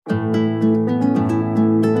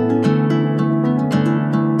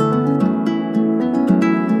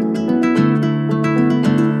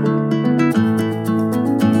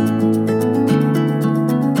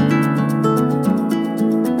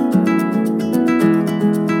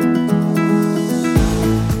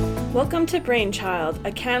Welcome to Brainchild,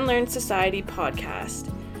 a Can Learn Society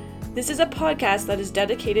podcast. This is a podcast that is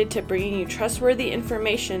dedicated to bringing you trustworthy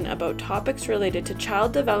information about topics related to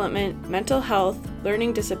child development, mental health,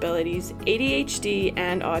 learning disabilities, ADHD,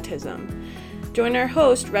 and autism. Join our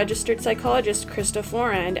host, registered psychologist Krista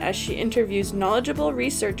Florand, as she interviews knowledgeable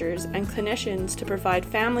researchers and clinicians to provide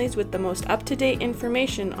families with the most up-to-date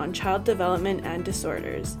information on child development and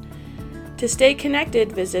disorders. To stay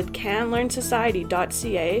connected, visit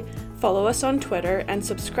canlearnsociety.ca, follow us on Twitter, and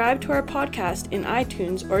subscribe to our podcast in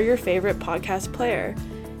iTunes or your favorite podcast player.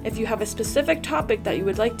 If you have a specific topic that you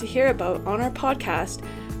would like to hear about on our podcast,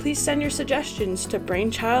 please send your suggestions to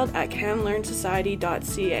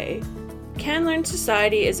brainchild@canlearnsociety.ca. Can Learn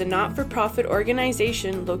Society is a not-for-profit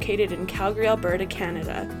organization located in Calgary, Alberta,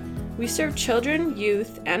 Canada. We serve children,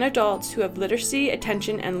 youth, and adults who have literacy,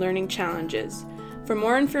 attention, and learning challenges. For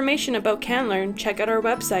more information about CanLearn, check out our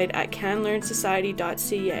website at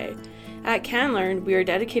canlearnsociety.ca. At CanLearn, we are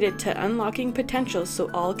dedicated to unlocking potential so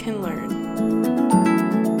all can learn.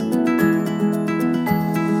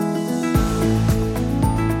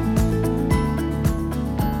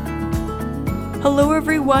 Hello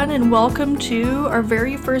everyone, and welcome to our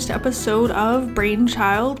very first episode of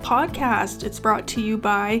Brainchild Podcast. It's brought to you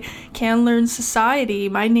by Can Learn Society.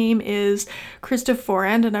 My name is Krista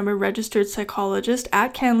Florand, and I'm a registered psychologist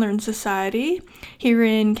at Can Learn Society here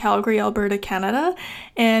in Calgary, Alberta, Canada.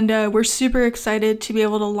 And we're super excited to be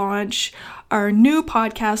able to launch our new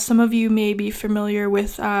podcast. Some of you may be familiar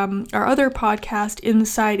with our other podcast,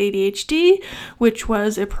 Inside ADHD, which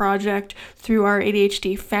was a project through our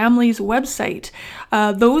ADHD Families website.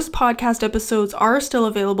 Those podcast episodes are still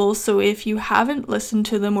available, so if you haven't listened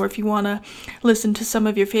to them, or if you want to listen to some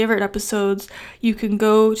of your favorite episodes, you can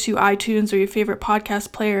go to iTunes or your favorite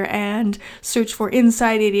podcast player and search for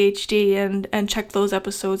Inside ADHD and check those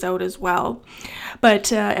episodes out as well.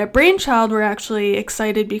 But at Brainchild, we're actually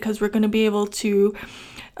excited because we're going to be able to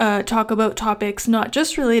talk about topics not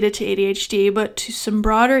just related to ADHD, but to some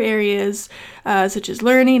broader areas such as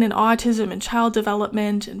learning and autism and child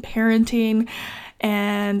development and parenting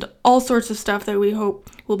and all sorts of stuff that we hope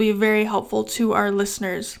will be very helpful to our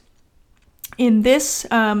listeners. In this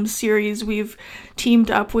series, we've teamed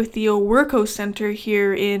up with the Owerco Center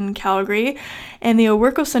here in Calgary, and the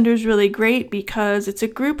Owerco Center is really great because it's a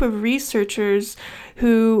group of researchers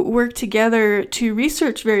who work together to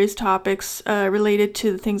research various topics related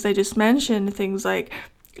to the things I just mentioned, things like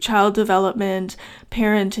child development,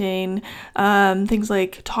 parenting, things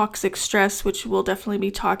like toxic stress, which we'll definitely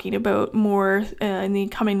be talking about more in the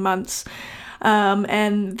coming months.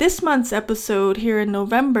 And this month's episode here in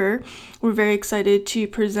November, we're very excited to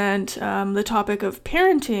present the topic of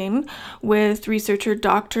parenting with researcher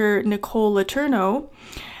Dr. Nicole Letourneau.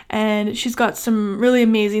 And she's got some really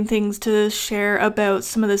amazing things to share about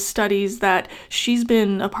some of the studies that she's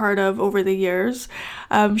been a part of over the years.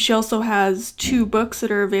 She also has 2 books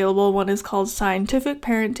that are available. One is called Scientific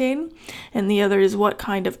Parenting, and the other is What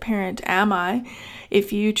Kind of Parent Am I?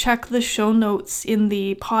 If you check the show notes in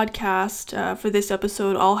the podcast for this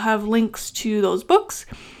episode, I'll have links to those books,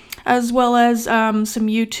 as well as some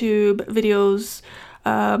YouTube videos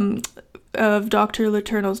of Dr.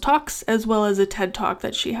 Letourneau's talks, as well as a TED Talk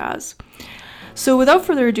that she has. So without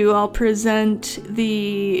further ado, I'll present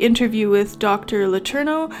the interview with Dr.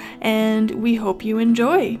 Letourneau, and we hope you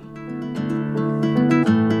enjoy.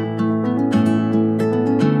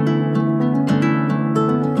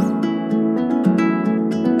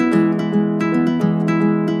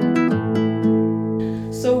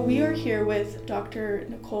 So we are here with Dr.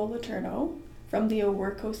 Nicole Letourneau from the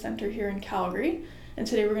Owerco Center here in Calgary. And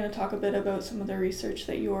today we're going to talk a bit about some of the research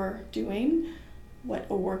that you're doing, what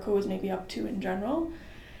Owerco is maybe up to in general,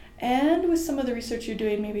 and with some of the research you're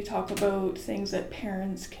doing, maybe talk about things that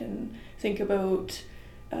parents can think about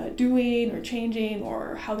doing or changing,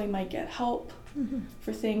 or how they might get help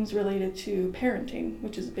for things related to parenting,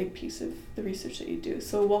 which is a big piece of the research that you do.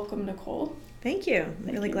 So welcome, Nicole. Thank you. I'm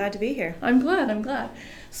really glad to be here. I'm glad.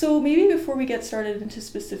 So maybe before we get started into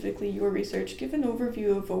specifically your research, give an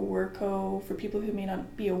overview of Owerco for people who may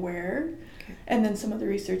not be aware, and then some of the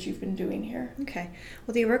research you've been doing here. Okay.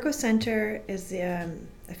 Well, the Owerco Center is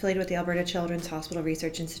affiliated with the Alberta Children's Hospital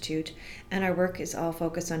Research Institute, and our work is all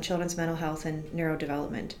focused on children's mental health and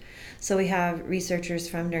neurodevelopment. So we have researchers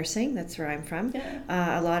from nursing, that's where I'm from,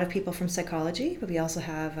 a lot of people from psychology, but we also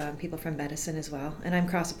have people from medicine as well. And I'm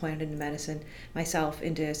cross-appointed into medicine myself,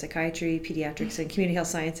 into psychiatry, pediatrics, and community health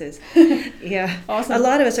sciences. Yeah. Awesome. A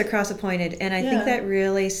lot of us are cross-appointed, and I think that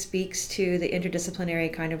really speaks to the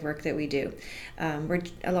interdisciplinary kind of work that we do.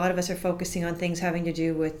 A lot of us are focusing on things having to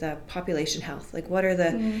do with population health, like what are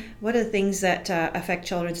the what are the things that affect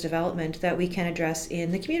children's development that we can address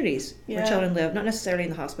in the communities where children live, not necessarily in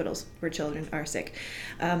the hospitals where children are sick.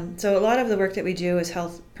 So a lot of the work that we do is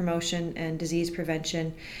health promotion and disease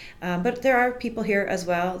prevention, but there are people here as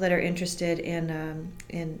well that are interested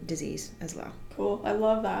in disease as well. Cool. I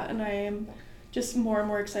love that, and I am just more and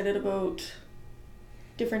more excited about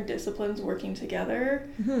different disciplines working together.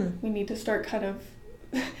 We need to start kind of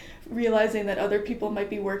realizing that other people might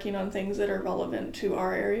be working on things that are relevant to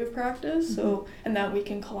our area of practice, and that we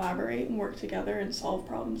can collaborate and work together and solve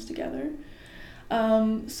problems together.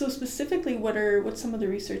 So specifically, what's some of the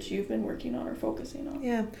research you've been working on or focusing on?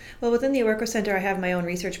 Yeah, well, within the Orco Center, I have my own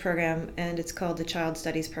research program, and it's called the Child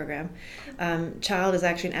Studies Program. CHILD is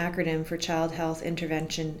actually an acronym for Child Health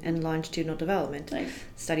Intervention and Longitudinal Development. Nice.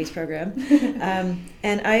 Studies Program.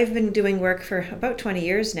 And I've been doing work for about 20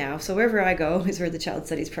 years now, so wherever I go is where the Child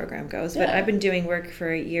Studies Program goes. But I've been doing work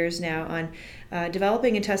for years now on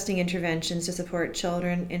developing and testing interventions to support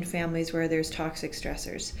children in families where there's toxic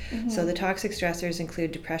stressors. So the toxic stressors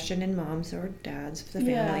include depression in moms or dads of the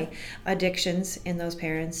family, addictions in those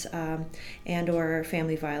parents, and or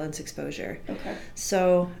family violence exposure. Okay.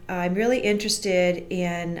 So I'm really interested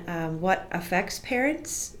in what affects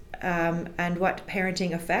parents and what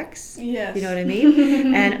parenting affects. Yes. You know what I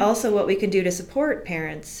mean? And also what we can do to support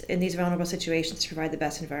parents in these vulnerable situations to provide the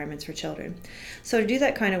best environments for children. So to do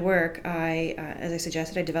that kind of work, as I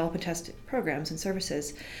suggested, I develop and test programs and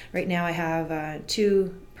services. Right now I have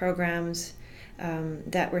 2 programs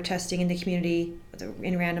that we're testing in the community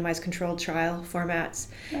in randomized controlled trial formats.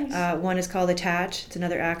 Nice. One is called ATTACH. It's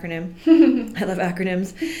another acronym. I love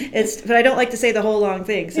acronyms. But I don't like to say the whole long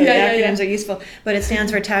thing, so the acronyms are useful. But it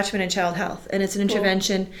stands for Attachment and Child Health, and it's an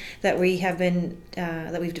intervention that we have been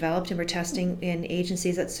that we've developed and we're testing in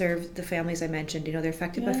agencies that serve the families I mentioned. You know, they're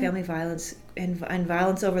affected by family violence and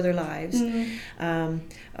violence over their lives,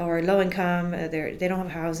 or low income. They don't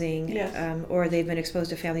have housing, or they've been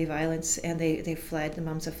exposed to family violence and they've fled. The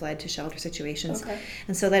moms have fled to shelter situations. Okay.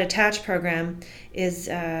 And so that ATTACH program is,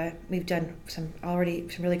 we've done some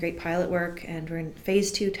really great pilot work, and we're in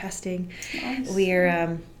phase 2 testing. Nice.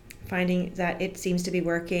 We're finding that it seems to be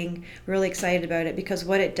working. We're really excited about it because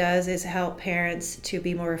what it does is help parents to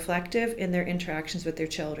be more reflective in their interactions with their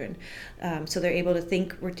children. So they're able to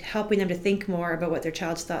think, we're helping them to think more about what their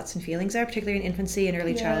child's thoughts and feelings are, particularly in infancy and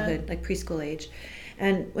early childhood, like preschool age.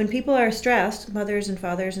 And when people are stressed, mothers and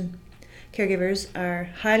fathers and caregivers are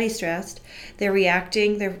highly stressed, they're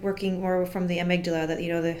reacting, they're working more from the amygdala, that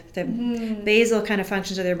the basal kind of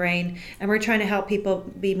functions of their brain, and we're trying to help people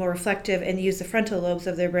be more reflective and use the frontal lobes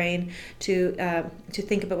of their brain to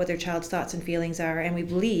think about what their child's thoughts and feelings are. And we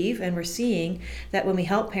believe, and we're seeing, that when we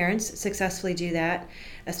help parents successfully do that,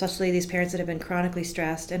 especially these parents that have been chronically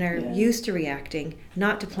stressed and are used to reacting,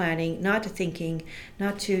 not to planning, not to thinking,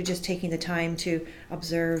 not to just taking the time to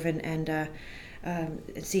observe and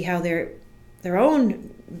see how their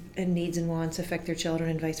own needs and wants affect their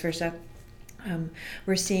children and vice versa.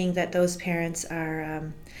 We're seeing that those parents are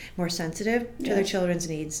more sensitive to their children's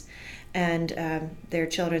needs, and their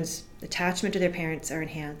children's attachment to their parents are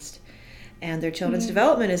enhanced, and their children's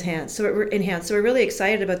development is enhanced. So we're really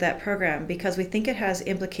excited about that program because we think it has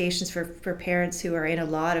implications for parents who are in a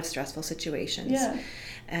lot of stressful situations. Yeah.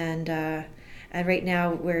 And right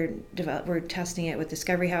now we're testing it with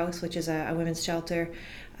Discovery House, which is a women's shelter,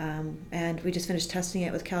 and we just finished testing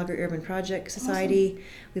it with Calgary Urban Project Society. Awesome.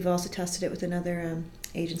 We've also tested it with another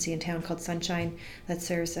agency in town called Sunshine that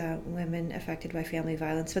serves women affected by family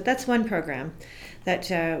violence. But that's one program that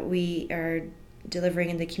we are delivering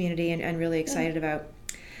in the community and really excited about.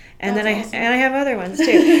 And That's then awesome. I have other ones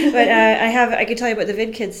too, but I could tell you about the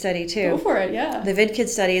VidKids study too. Go for it, yeah. The VidKids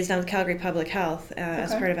study is done with Calgary Public Health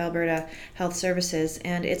as part of Alberta Health Services,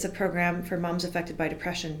 and it's a program for moms affected by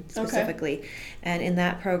depression specifically. Okay. And in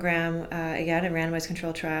that program, again, a randomized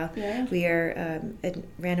control trial, we are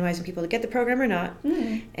randomizing people to get the program or not,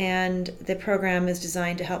 and the program is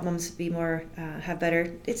designed to help moms be more have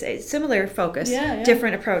better. It's a similar focus,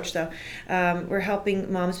 different approach though. We're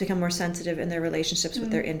helping moms become more sensitive in their relationships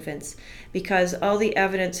with their infants. Because all the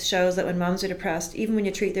evidence shows that when moms are depressed, even when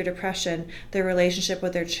you treat their depression, their relationship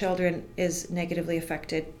with their children is negatively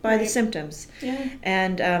affected by the symptoms. Yeah.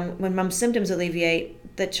 And when mom's symptoms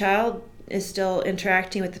alleviate, the child is still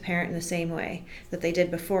interacting with the parent in the same way that they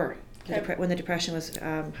did before, when the depression was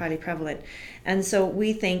highly prevalent. And so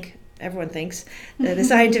we think, everyone thinks, the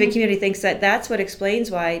scientific community thinks that that's what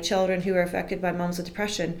explains why children who are affected by moms with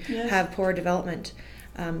depression have poor development.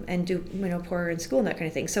 and do poorer in school and that kind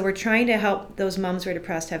of thing. So we're trying to help those moms who are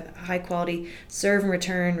depressed have a high quality serve and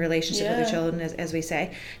return relationship with their children, as we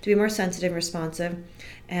say, to be more sensitive and responsive.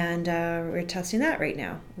 And we're testing that right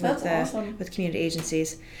now with, awesome. With community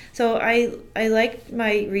agencies. So I like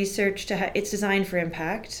my research it's designed for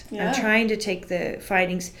impact. Yeah. I'm trying to take the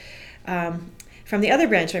findings from the other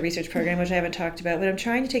branch of my research program, which I haven't talked about, but I'm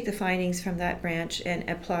trying to take the findings from that branch and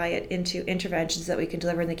apply it into interventions that we can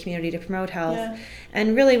deliver in the community to promote health. Yeah.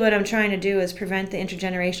 And really what I'm trying to do is prevent the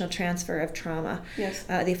intergenerational transfer of trauma, Yes.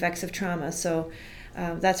 The effects of trauma. So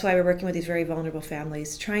that's why we're working with these very vulnerable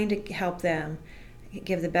families, trying to help them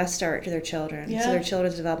give the best start to their children, so their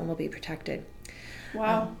children's development will be protected.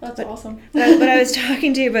 Wow, that's awesome. But I was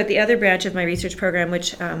talking to you about the other branch of my research program,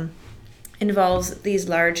 which involves these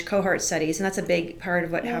large cohort studies, and that's a big part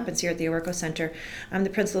of what happens here at the Orrico Centre. I'm the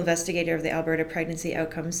principal investigator of the Alberta Pregnancy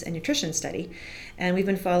Outcomes and Nutrition Study, and we've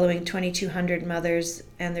been following 2,200 mothers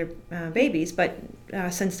and their babies, but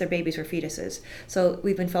since their babies were fetuses. So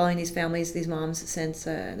we've been following these families, these moms, since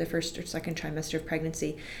the first or second trimester of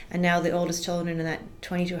pregnancy, and now the oldest children in that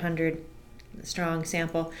 2,200 strong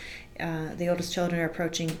sample, the oldest children are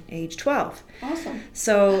approaching age 12. Awesome.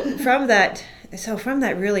 So from that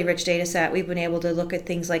really rich data set, we've been able to look at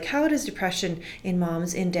things like how does depression in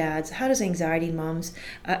moms, in dads, how does anxiety in moms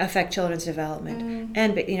affect children's development,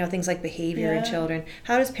 and things like behavior in children.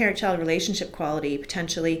 How does parent-child relationship quality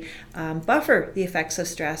potentially buffer the effects of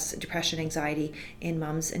stress, depression, anxiety in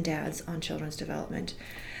moms and dads on children's development?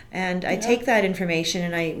 And I take that information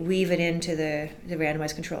and I weave it into the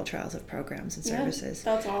randomized controlled trials of programs and services.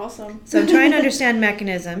 That's awesome. So I'm trying to understand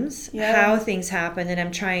mechanisms, how things happen, and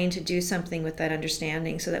I'm trying to do something with that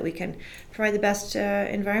understanding so that we can provide the best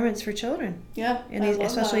environments for children. Yeah,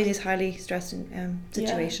 especially in these highly stressed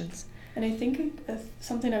situations. And I think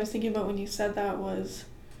something I was thinking about when you said that was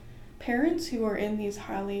parents who are in these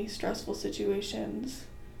highly stressful situations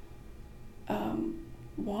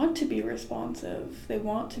want to be responsive. They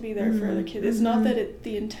want to be there for their kids. It's not that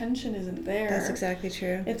the intention isn't there. That's exactly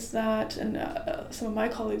true. It's that, and some of my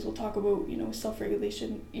colleagues will talk about,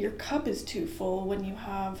 self-regulation. Your cup is too full when you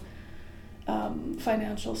have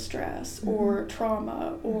financial stress or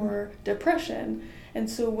trauma or depression. And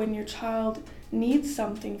so when your child needs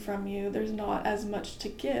something from you, there's not as much to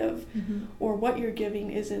give, or what you're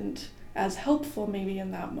giving isn't as helpful maybe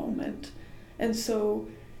in that moment. And so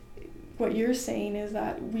what you're saying is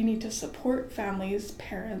that we need to support families,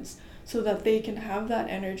 parents, so that they can have that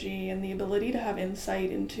energy and the ability to have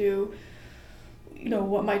insight into,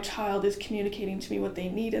 what my child is communicating to me, what they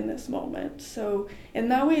need in this moment. So in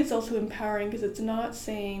that way, it's also empowering, because it's not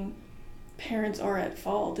saying parents are at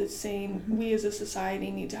fault. It's saying we as a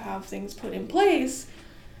society need to have things put in place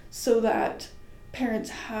so that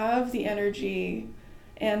parents have the energy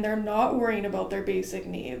and they're not worrying about their basic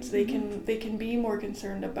needs. They can be more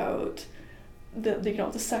concerned about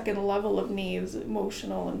the second level of needs,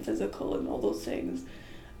 emotional and physical and all those things.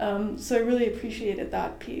 So I really appreciated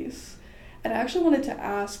that piece. And I actually wanted to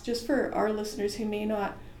ask, just for our listeners who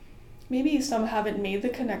maybe some haven't made the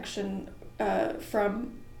connection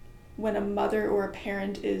from when a mother or a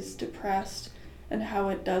parent is depressed and how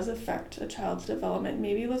it does affect a child's development.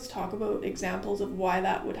 Maybe let's talk about examples of why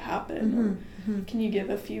that would happen. Can you give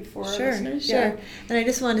a few for our listeners? Sure. Yeah. And I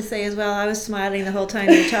just wanted to say as well, I was smiling the whole time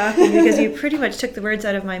you were talking because you pretty much took the words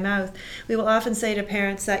out of my mouth. We will often say to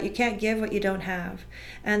parents that you can't give what you don't have.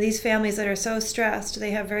 And these families that are so stressed,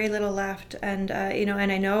 they have very little left. And,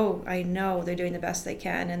 and I know they're doing the best they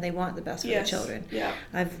can and they want the best for their children. Yeah.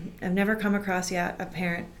 I've never come across yet a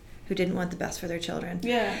parent who didn't want the best for their children.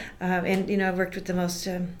 Yeah. I've worked with the most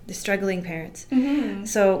the struggling parents.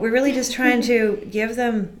 So we're really just trying to give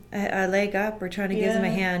them a leg up. We're trying to give them a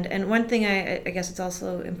hand. And one thing I guess it's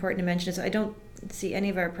also important to mention is I don't see any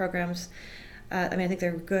of our programs. I think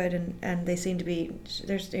they're good and they seem to be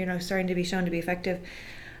starting to be shown to be effective.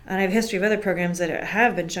 And I have a history of other programs that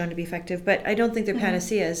have been shown to be effective, but I don't think they're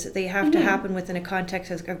panaceas. They have to happen within a context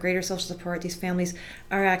of greater social support. These families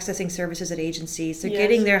are accessing services at agencies. They're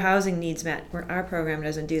getting their housing needs met, where our program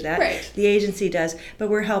doesn't do that. Right. The agency does, but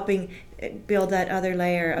we're helping build that other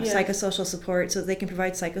layer of psychosocial support so that they can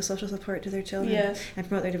provide psychosocial support to their children and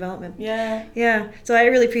promote their development. Yeah. So I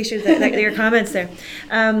really appreciate that your comments there.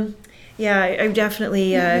 I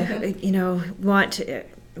definitely,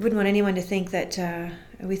 wouldn't want anyone to think that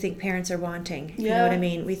we think parents are wanting. You know what I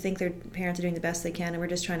mean? We think their parents are doing the best they can, and we're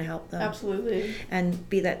just trying to help them. Absolutely. And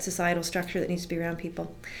be that societal structure that needs to be around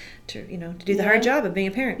people to do the hard job of being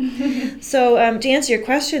a parent. So to answer your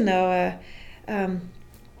question, though,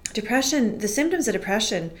 depression, the symptoms of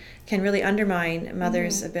depression can really undermine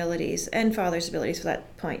mother's abilities and father's abilities to that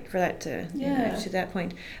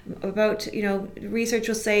point. About, research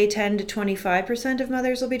will say 10 to 25% of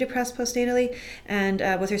mothers will be depressed postnatally, and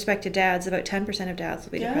with respect to dads, about 10% of dads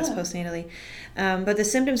will be depressed postnatally. But the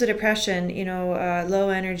symptoms of depression, low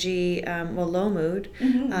energy, low mood,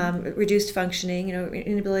 reduced functioning,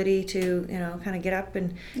 inability to, kind of get up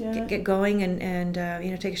and get going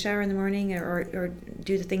and take a shower in the morning or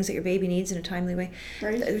do the things that your baby needs in a timely way.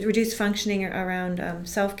 Right. Reduced functioning around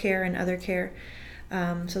self-care and other care.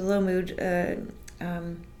 So low mood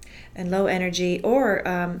and low energy, or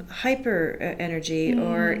hyper energy,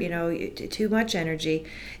 or too much energy.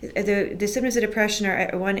 The symptoms of depression are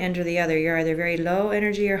at one end or the other. You're either very low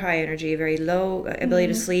energy or high energy, very low ability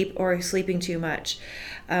to sleep, or sleeping too much.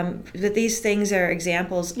 But these things are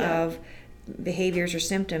examples of behaviors or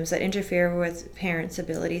symptoms that interfere with parents'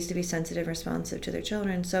 abilities to be sensitive and responsive to their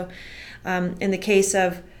children. So in the case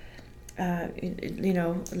of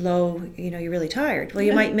low, you're really tired. Well,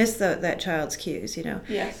 you might miss that child's cues,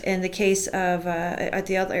 Yes. In the case of, at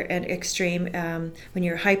the other end extreme, when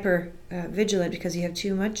you're hyper vigilant because you have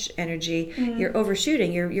too much energy, you're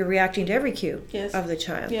overshooting, you're reacting to every cue of the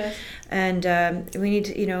child. Yes. And we need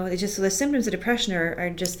to, it's just the symptoms of depression are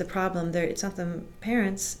just the problem. It's not the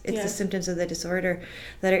parents, it's the symptoms of the disorder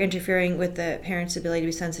that are interfering with the parent's ability to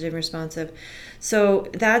be sensitive and responsive. So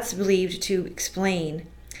that's believed to explain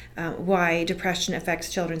why depression affects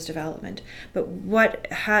children's development, but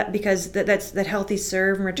because that's that healthy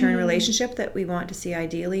serve and return relationship that we want to see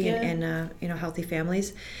ideally in healthy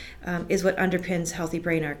families is what underpins healthy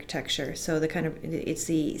brain architecture. So it's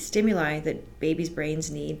the stimuli that babies'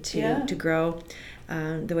 brains need to grow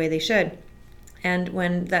the way they should, and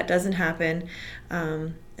when that doesn't happen,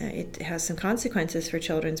 it has some consequences for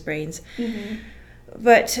children's brains.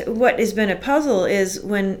 But what has been a puzzle is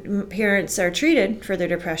when parents are treated for their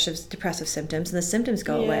depressive symptoms, and the symptoms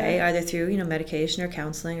go away either through medication or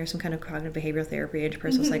counseling or some kind of cognitive behavioral therapy,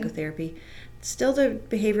 interpersonal psychotherapy. Still, the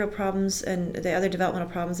behavioral problems and the other developmental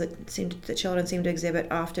problems that children seem to exhibit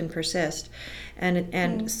often persist,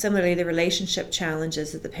 and similarly, the relationship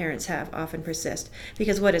challenges that the parents have often persist,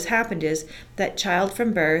 because what has happened is that child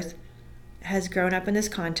from birth has grown up in this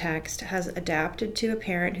context, has adapted to a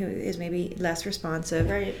parent who is maybe less responsive,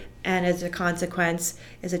 and as a consequence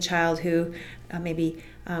is a child who maybe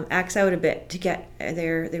acts out a bit to get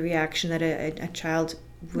the reaction that a child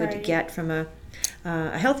would get from a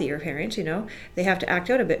healthier parent. They have to act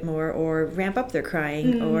out a bit more, or ramp up their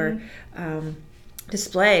crying, or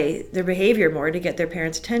display their behavior more to get their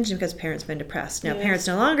parents' attention because parents have been depressed. Now, parents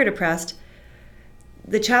no longer depressed,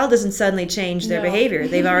 the child doesn't suddenly change their behavior.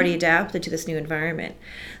 They've already adapted to this new environment.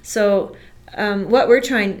 So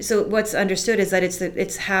what's understood is that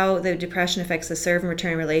it's how the depression affects the serve and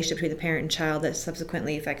return relationship between the parent and child that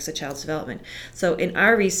subsequently affects the child's development. So in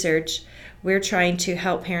our research, we're trying to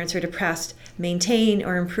help parents who are depressed maintain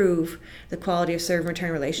or improve the quality of serve and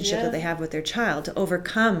return relationship that they have with their child to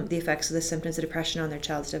overcome the effects of the symptoms of depression on their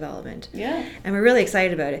child's development. And we're really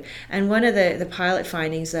excited about it. And one of the pilot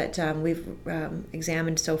findings that we've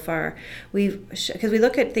examined so far, because we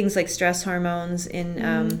look at things like stress hormones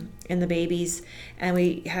in the babies, and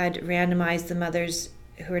we had randomized the mothers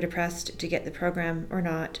who are depressed to get the program or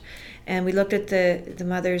not, and we looked at the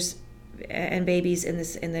mothers and babies in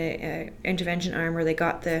the intervention arm where they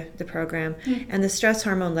got the program, and the stress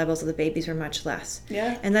hormone levels of the babies were much less.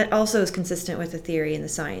 And that also is consistent with the theory and the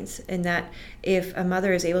science, in that if a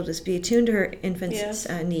mother is able to be attuned to her infant's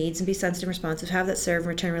needs and be sensitive and responsive, have that serve and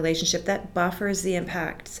return relationship, that buffers the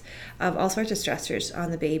impacts of all sorts of stressors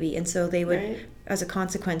on the baby, and so they would, as a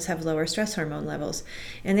consequence, have lower stress hormone levels.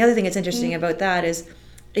 And the other thing that's interesting about that is,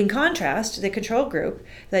 in contrast, the control group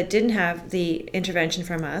that didn't have the intervention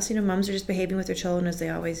from us, moms are just behaving with their children as they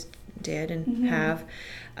always did and have.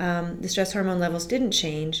 The stress hormone levels didn't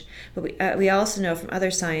change, but we also know from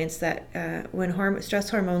other science that when stress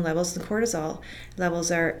hormone levels, the cortisol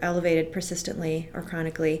levels, are elevated persistently or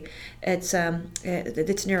chronically, it's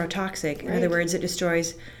neurotoxic. In other words, it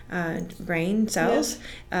destroys brain cells.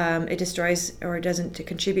 It destroys or doesn't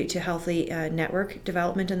contribute to healthy network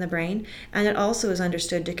development in the brain, and it also is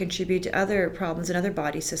understood to contribute to other problems in other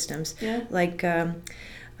body systems, like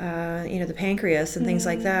the pancreas and things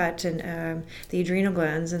like that, and the adrenal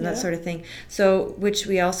glands and that sort of thing. So, which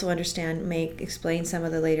we also understand may explain some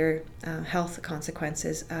of the later health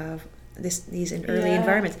consequences of these early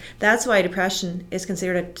environments. That's why depression is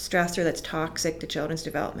considered a stressor that's toxic to children's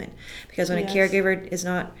development, because when a caregiver is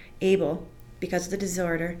not able, because of the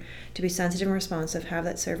disorder, to be sensitive and responsive, have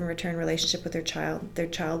that serve and return relationship with their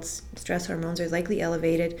child's stress hormones are likely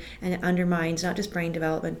elevated, and it undermines not just brain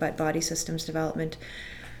development but body systems development,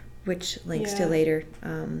 which links to later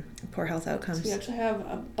poor health outcomes. So we actually have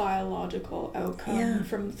a biological outcome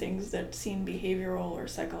from things that seem behavioral or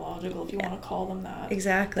psychological, if you want to call them that.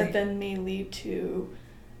 Exactly. That then may lead to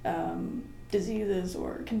diseases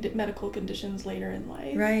or medical conditions later in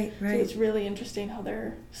life. Right. So it's really interesting how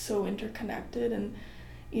they're so interconnected, and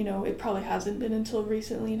you know, it probably hasn't been until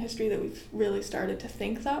recently in history that we've really started to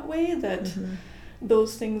think that way, that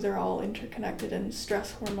those things are all interconnected, and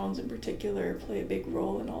stress hormones in particular play a big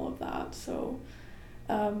role in all of that. So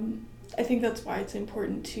I think that's why it's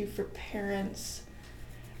important too for parents.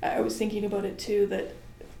 I was thinking about it too, that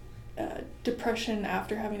depression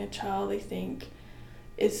after having a child, I think,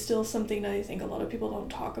 is still something that I think a lot of people don't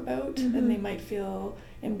talk about, and they might feel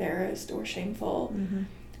embarrassed or shameful.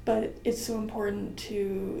 But it's so important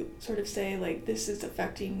to sort of say, like, this is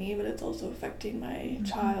affecting me, but it's also affecting my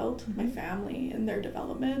child, my family, and their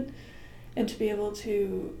development. And to be able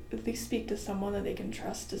to at least speak to someone that they can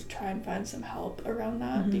trust to try and find some help around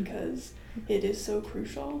that, because it is so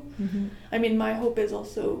crucial. I mean, my hope is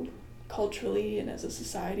also culturally and as a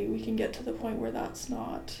society, we can get to the point where that's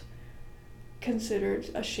not considered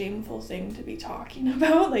a shameful thing to be talking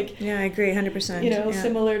about. Like, I agree 100%. You know,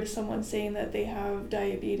 similar to someone saying that they have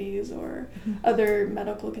diabetes or other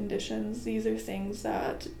medical conditions. These are things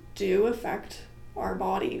that do affect our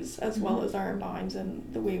bodies as well as our minds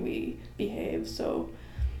and the way we behave. So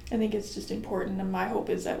I think it's just important, and my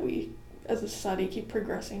hope is that we as a society keep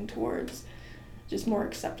progressing towards just more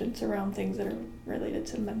acceptance around things that are related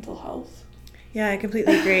to mental health. Yeah, I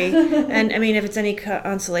completely agree. And I mean, if it's any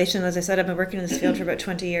consolation, as I said, I've been working in this field for about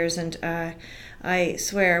 20 years, and I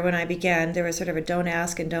swear when I began, there was sort of a don't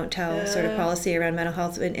ask and don't tell sort of policy around mental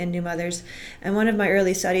health in new mothers. And one of my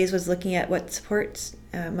early studies was looking at what supports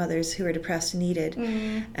mothers who are depressed needed.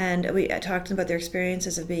 And we talked about their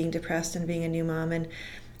experiences of being depressed and being a new mom.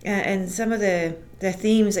 And some of the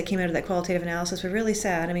themes that came out of that qualitative analysis were really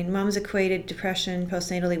sad. I mean, moms equated depression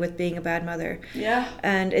postnatally with being a bad mother. Yeah.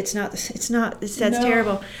 And that's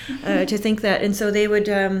terrible to think that. And so they would,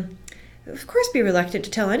 of course, be reluctant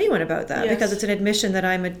to tell anyone about that, because it's an admission that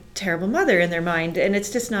I'm a terrible mother in their mind, and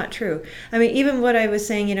it's just not true. I mean, even what I was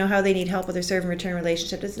saying, you know, how they need help with their serve and return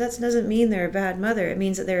relationship, that doesn't mean they're a bad mother. It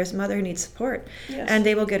means that they're a mother who needs support, and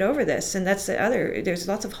they will get over this. And that's there's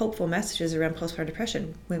lots of hopeful messages around postpartum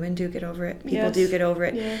depression. Women do get over it. People do get over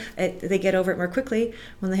it. They get over it more quickly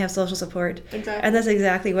when they have social support. Exactly. And that's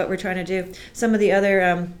exactly what we're trying to do. Some of the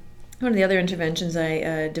other one of the other interventions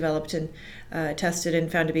I developed and tested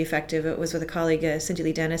and found to be effective, it was with a colleague, Cindy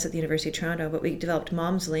Lee Dennis at the University of Toronto, but we developed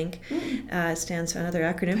Moms Link. Stands for another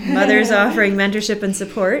acronym, Mothers Offering Mentorship and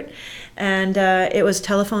Support. And it was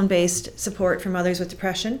telephone-based support for mothers with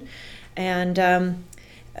depression. And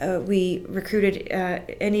we recruited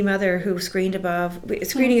any mother who screened above.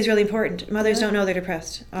 Screening is really important. Mothers don't know they're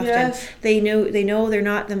depressed often. They know they're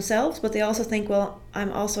not themselves, but they also think, well, I'm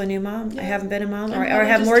also a new mom. I haven't been a mom, or I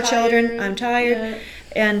have more children. I'm tired,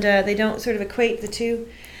 and they don't sort of equate the two,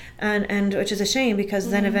 and which is a shame, because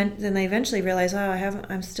then they eventually realize,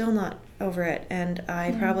 I'm still not over it, and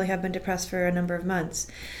I probably have been depressed for a number of months.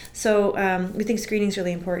 So we think screening is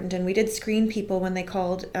really important, and we did screen people when they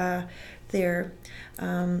called their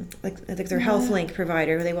their health link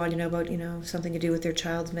provider. They wanted to know about, something to do with their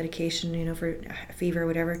child's medication, for fever or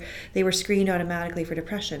whatever. They were screened automatically for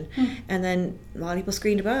depression. And then a lot of people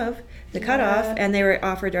screened above the cutoff, and they were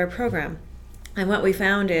offered our program. And what we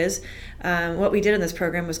found is, what we did in this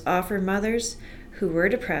program was offer mothers who were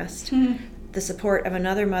depressed the support of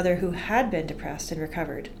another mother who had been depressed and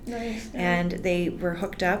recovered. Nice. And they were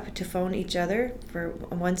hooked up to phone each other for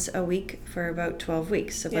once a week for about 12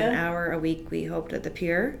 weeks. So about an hour a week, we hoped that the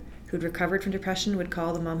peer who'd recovered from depression would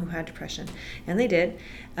call the mom who had depression. And they did.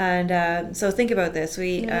 And so think about this.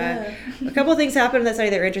 A couple of things happened on that study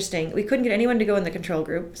that were interesting. We couldn't get anyone to go in the control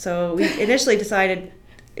group. So we initially decided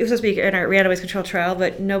it was supposed to be in our randomized control trial,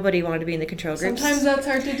 but nobody wanted to be in the control group. Sometimes that's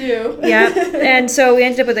hard to do. And so we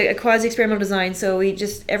ended up with a quasi-experimental design. So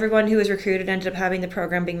everyone who was recruited ended up having the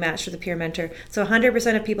program being matched with a peer mentor. So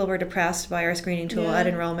 100% of people were depressed by our screening tool at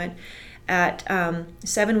enrollment. At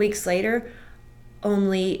 7 weeks later,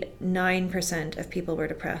 only 9% of people were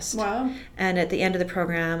depressed. Wow. And at the end of the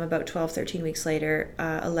program, about 12, 13 weeks later,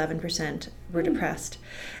 11% were depressed.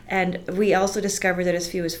 And we also discovered that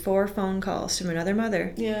as few as 4 phone calls from another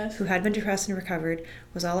mother who had been depressed and recovered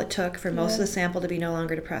was all it took for most of the sample to be no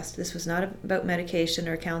longer depressed. This was not about medication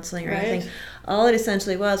or counseling or anything. All it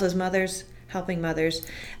essentially was mothers helping mothers.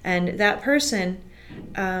 And that person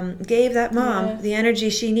gave that mom the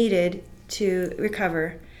energy she needed to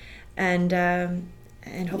recover. And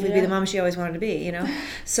and hopefully be the mom she always wanted to be, you know.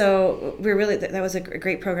 So we're really, that was a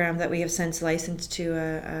great program that we have since licensed to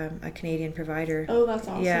a Canadian provider. Oh, that's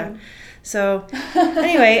awesome. Yeah. So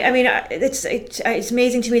anyway, I mean, it's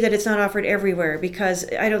amazing to me that it's not offered everywhere, because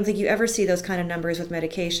I don't think you ever see those kind of numbers with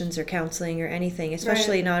medications or counseling or anything,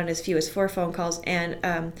 especially not in as few as 4 phone calls.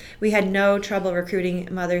 And we had no trouble recruiting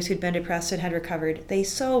mothers who'd been depressed and had recovered. They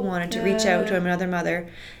so wanted to reach out to another mother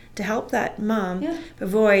to help that mom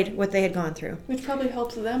avoid what they had gone through. Which probably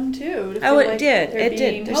helps them too. Oh, it did. They're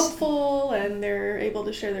being helpful and they're able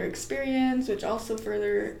to share their experience, which also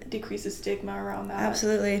further decreases stigma around that.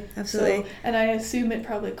 Absolutely. So, and I assume it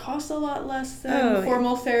probably costs a lot less than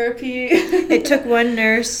formal therapy. It took one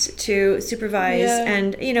nurse to supervise,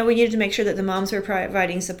 and we needed to make sure that the moms who were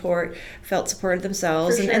providing support felt supported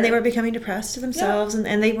themselves, and they were becoming depressed to themselves,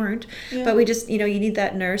 and they weren't. But we just, you need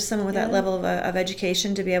that nurse, someone with that level of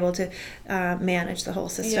education to be able to manage the whole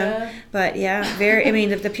system. But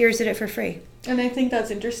the peers did it for free. And I think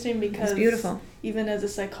that's interesting because it's beautiful. Even as a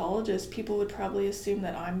psychologist, people would probably assume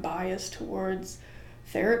that I'm biased towards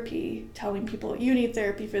therapy, telling people you need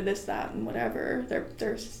therapy for this, that, and whatever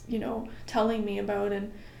they're telling me about.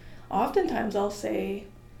 And oftentimes I'll say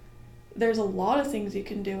there's a lot of things you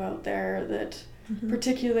can do out there that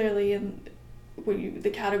particularly in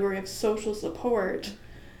the category of social support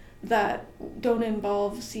that don't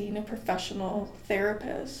involve seeing a professional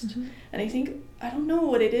therapist. And I don't know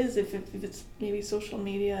what it is, if it's maybe social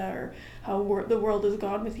media or how the world has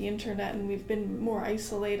gone with the internet and we've been more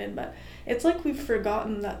isolated, but it's like we've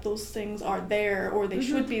forgotten that those things are there, or they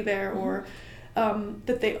should be there, or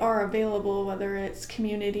that they are available, whether it's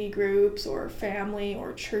community groups or family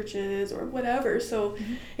or churches or whatever. So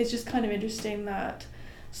it's just kind of interesting that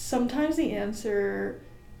sometimes the answer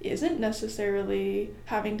isn't necessarily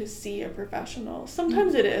having to see a professional.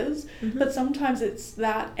 Sometimes it is, but sometimes it's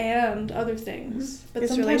that and other things. But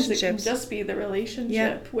it's sometimes it can just be the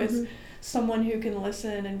relationship with someone who can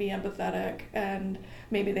listen and be empathetic, and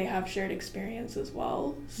maybe they have shared experience as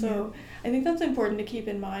well. So I think that's important to keep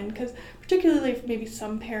in mind, because particularly for maybe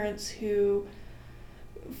some parents who,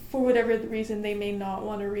 for whatever the reason, they may not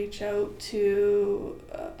want to reach out to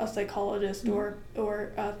a psychologist or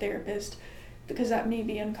a therapist, because that may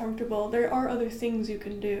be uncomfortable. There are other things you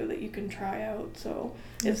can do that you can try out. So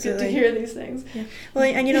it's good to hear these things. Yeah. Well,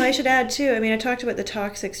 and I should add too, I talked about the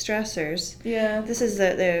toxic stressors. Yeah. This is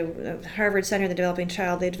the Harvard Center of the Developing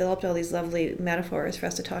Child. They developed all these lovely metaphors for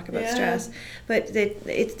us to talk about stress. But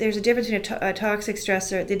there's a difference between a toxic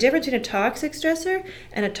stressor. The difference between a toxic stressor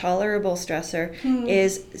and a tolerable stressor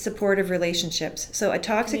is supportive relationships. So a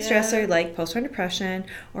toxic stressor like postpartum depression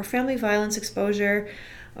or family violence exposure,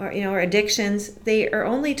 or addictions, they are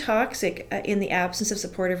only toxic in the absence of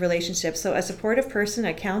supportive relationships. So a supportive person,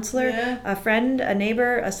 a counselor, a friend, a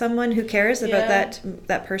neighbor, someone who cares about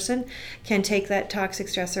that person can take that toxic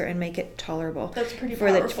stressor and make it tolerable. That's pretty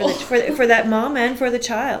powerful. For that mom and for the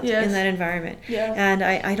child in that environment. Yeah. And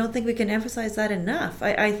I don't think we can emphasize that enough.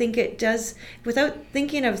 I think it does, without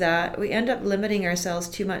thinking of that, we end up limiting ourselves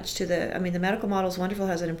too much to the medical model is wonderful,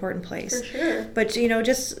 has an important place. For sure. But,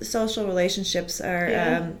 just social relationships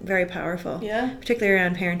are very powerful, particularly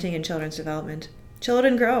around parenting and children's development.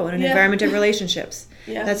 Children grow in an environment of relationships.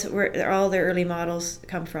 That's where all their early models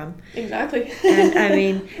come from. Exactly.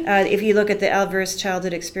 And if you look at the Adverse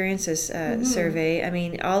Childhood Experiences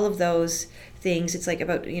survey, all of those things, it's like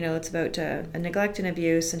about neglect and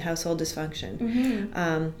abuse and household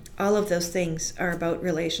dysfunction. All of those things are about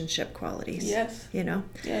relationship qualities. Yes.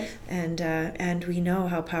 Yes. And we know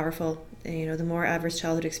how powerful. The more adverse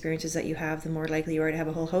childhood experiences that you have, the more likely you are to have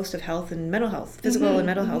a whole host of health and mental health, physical and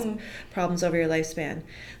mental health problems over your lifespan.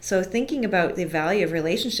 So thinking about the value of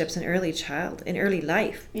relationships in early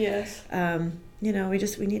life. Yes.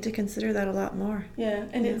 We need to consider that a lot more. Yeah,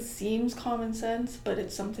 and it seems common sense, but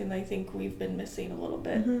it's something I think we've been missing a little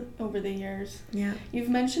bit over the years. Yeah. You've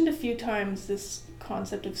mentioned a few times this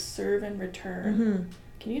concept of serve and return.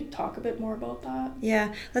 Can you talk a bit more about that?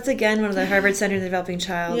 Yeah, that's again one of the Harvard Center of the Developing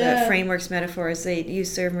Child frameworks, metaphors. They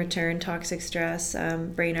use serve and return, toxic stress,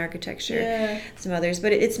 brain architecture, some others.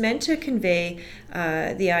 But it's meant to convey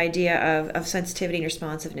the idea of sensitivity and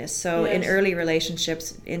responsiveness. So in early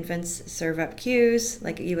relationships, infants serve up cues,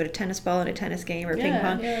 like you would a tennis ball in a tennis game or ping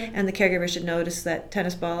pong, and the caregiver should notice that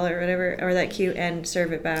tennis ball or whatever, or that cue, and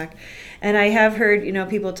serve it back. And I have heard,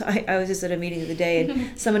 people, I was just at a meeting the other day,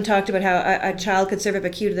 and someone talked about how a child could serve up a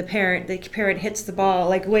cue to the parent hits the ball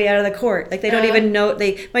like way out of the court. Like they don't Uh-huh. even know,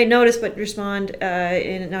 they might notice but respond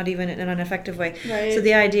in not even in an effective way. Right. So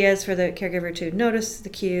the idea is for the caregiver to notice the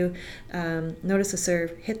cue, notice the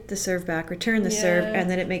serve, hit the serve back, return the serve, and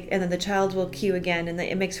then the child will cue again, and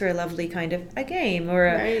it makes for a lovely kind of a game or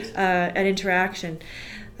an interaction.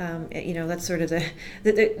 That's sort of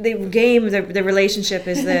the game. The relationship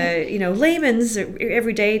is the layman's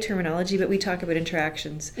everyday terminology, but we talk about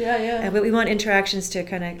interactions. But we want interactions to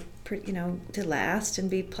kind of to last and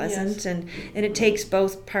be pleasant, and it takes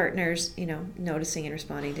both partners noticing and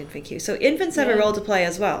responding to infant cues. So infants have a role to play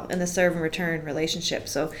as well in the serve and return relationship.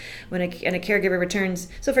 So when a caregiver returns,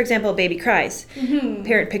 so for example, a baby cries,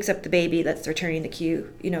 parent picks up the baby that's returning the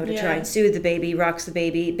cue, to try and soothe the baby, rocks the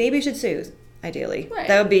baby. Baby should soothe. Ideally,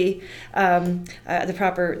 that would be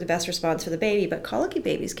the best response for the baby. But colicky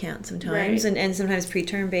babies can't sometimes, and sometimes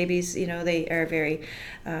preterm babies, they are very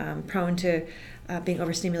prone to being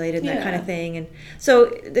overstimulated and that kind of thing. And so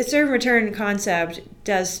the serve and return concept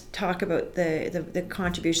does talk about the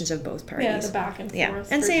contributions of both parties. Yeah, the back and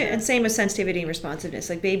forth. And same with sensitivity and responsiveness.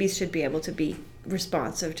 Like babies should be able to be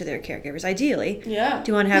responsive to their caregivers. Ideally, do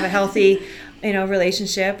you want to have a healthy,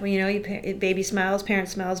 relationship? Baby smiles, parent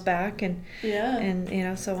smiles back, and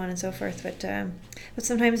so on and so forth. But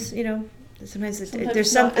sometimes Sometimes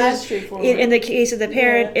there's something in the case of the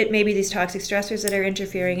parent. It may be these toxic stressors that are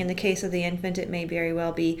interfering. In the case of the infant, it may very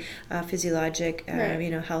well be physiologic,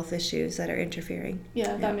 health issues that are interfering.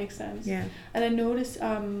 That makes sense. Yeah, and I noticed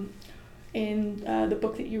in the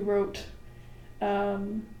book that you wrote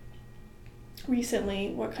recently,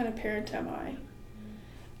 "What Kind of Parent Am I?"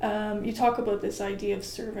 You talk about this idea of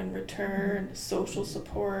serve and return, social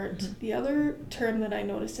support. The other term that I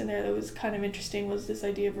noticed in there that was kind of interesting was this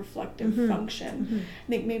idea of reflective function. I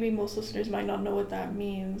think maybe most listeners might not know what that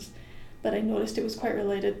means, but I noticed it was quite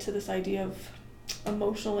related to this idea of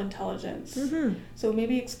emotional intelligence. So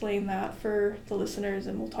maybe explain that for the listeners,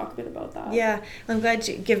 and we'll talk a bit about that. Yeah, I'm glad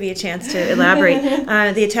you give me a chance to elaborate.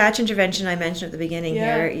 The attach intervention I mentioned at the beginning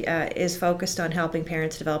here is focused on helping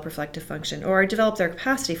parents develop reflective function or develop their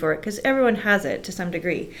capacity for it, because everyone has it to some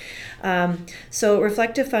degree. So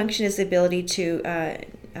reflective function is the ability to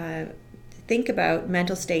think about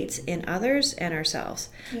mental states in others and ourselves.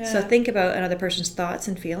 So think about another person's thoughts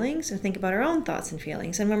and feelings, and think about our own thoughts and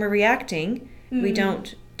feelings. And when we're reacting, we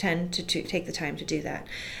don't tend to take the time to do that.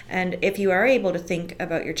 And if you are able to think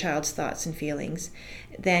about your child's thoughts and feelings,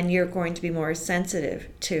 then you're going to be more sensitive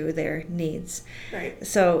to their needs. Right.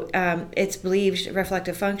 So it's believed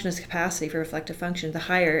reflective function is capacity for reflective function. The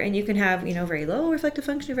higher, and you can have very low reflective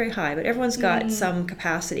function or very high, but everyone's got some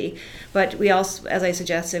capacity. But we also, as I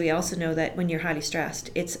suggested, we also know that when you're highly stressed,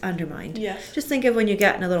 it's undermined. Yes. Just think of when you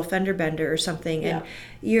get in a little fender bender or something, and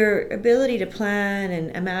your ability to plan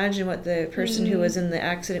and imagine what the person who was in the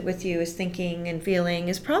accident with you is thinking and feeling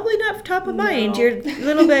is probably not top of mind. You're a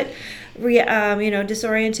little bit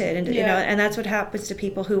disoriented, and and that's what happens to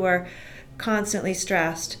people who are constantly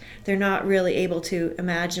stressed. They're not really able to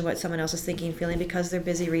imagine what someone else is thinking and feeling because they're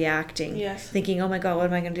busy reacting, thinking, oh my god, what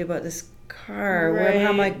am I going to do about this car? How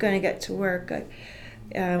am I going to get to work?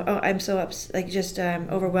 I'm so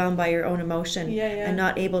overwhelmed by your own emotion and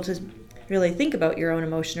not able to really think about your own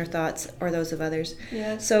emotion or thoughts or those of others.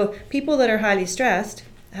 So people that are highly stressed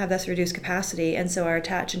have thus reduced capacity, and so our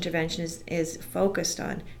attach intervention is focused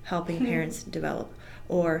on helping parents develop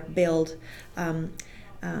or build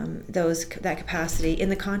that capacity in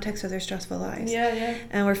the context of their stressful lives.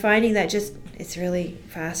 And we're finding that it's really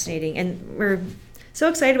fascinating, and we're so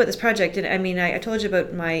excited about this project. And I mean, I told you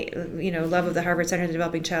about my love of the Harvard Center for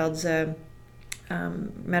Developing Child's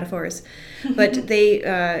metaphors, but they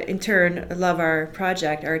in turn love our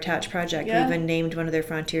project, our attach project. We've been named one of their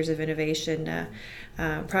Frontiers of Innovation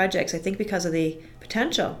projects, I think because of the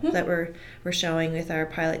potential that we're showing with our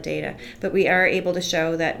pilot data. But we are able to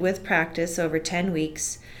show that with practice over 10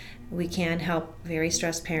 weeks, we can help very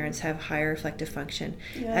stressed parents have higher reflective function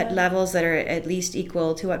at levels that are at least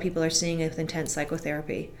equal to what people are seeing with intense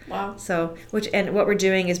psychotherapy. Wow. So what we're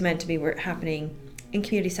doing is meant to be happening in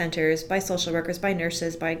community centers, by social workers, by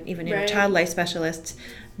nurses, by even child life specialists,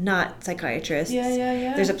 not psychiatrists.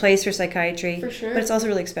 There's a place for psychiatry, for sure, but it's also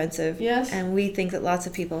really expensive. Yes. And we think that lots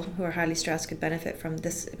of people who are highly stressed could benefit from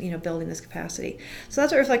this, building this capacity. So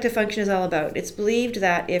that's what reflective function is all about. It's believed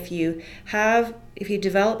that if you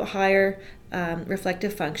develop a higher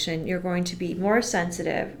reflective function, you're going to be more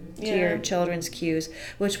sensitive to your children's cues,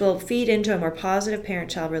 which will feed into a more positive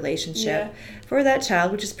parent-child relationship for that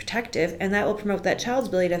child, which is protective, and that will promote that child's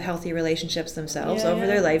ability to have healthy relationships themselves over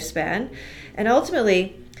their lifespan. And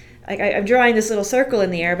ultimately, I'm drawing this little circle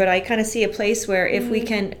in the air, but I kind of see a place where if we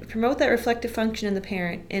can promote that reflective function in the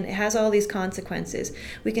parent, and it has all these consequences,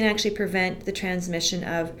 we can actually prevent the transmission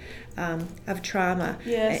of trauma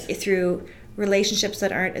through relationships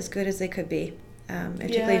that aren't as good as they could be,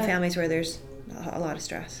 particularly in families where there's a lot of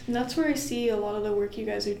stress. And that's where I see a lot of the work you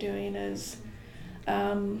guys are doing is,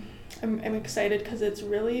 I'm excited because it's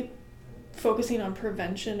really focusing on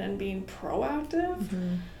prevention and being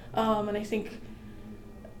proactive. And I think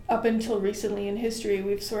up until recently in history,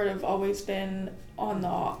 we've sort of always been on the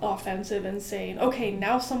offensive and saying, okay,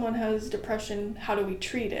 now someone has depression, how do we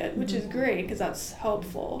treat it? Which is great because that's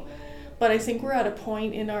helpful. But I think we're at a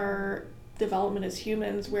point in our development as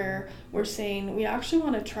humans where we're saying we actually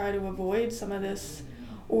want to try to avoid some of this,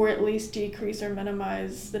 or at least decrease or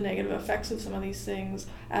minimize the negative effects of some of these things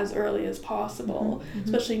as early as possible,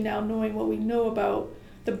 especially now knowing what we know about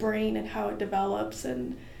the brain and how it develops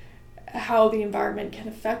and how the environment can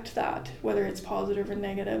affect that, whether it's positive or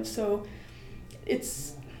negative. So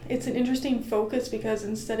it's an interesting focus because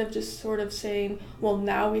instead of just sort of saying, well,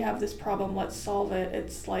 now we have this problem, let's solve it,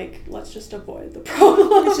 it's like, let's just avoid the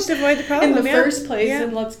problem. Let's just avoid the problem in the first place,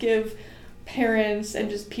 and let's give parents and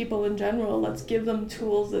just people in general, let's give them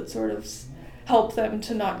tools that sort of help them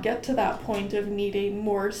to not get to that point of needing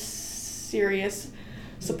more serious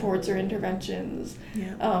supports or interventions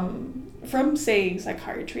from, say,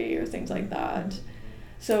 psychiatry or things like that.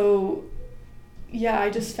 So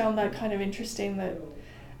I just found that kind of interesting. That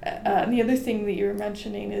and the other thing that you were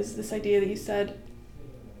mentioning is this idea that you said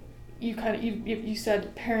you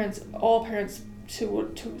said all parents to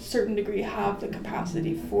a certain degree have the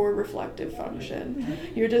capacity for reflective function.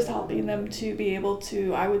 You're just helping them to be able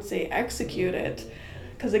to, I would say, execute it,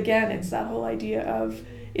 because again, it's that whole idea of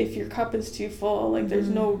if your cup is too full, like there's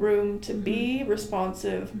no room to be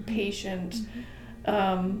responsive, patient,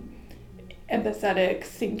 empathetic,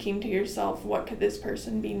 thinking to yourself, what could this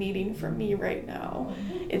person be needing from me right now?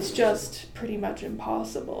 It's just pretty much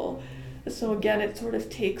impossible. So again, it sort of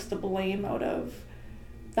takes the blame out of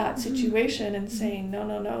that situation and saying,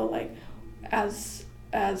 no, like as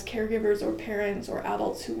caregivers or parents or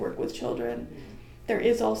adults who work with children, there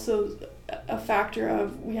is also a factor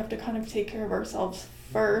of we have to kind of take care of ourselves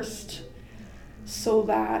first so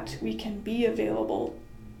that we can be available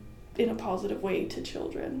in a positive way to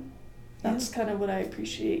children. That's kind of what I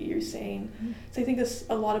appreciate you saying. So I think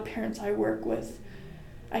a lot of parents I work with,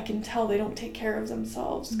 I can tell they don't take care of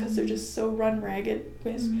themselves because they're just so run ragged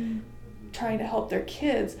with trying to help their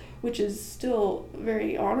kids, which is still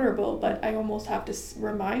very honorable, but I almost have to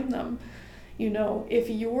remind them, if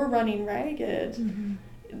you're running ragged,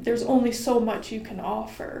 there's only so much you can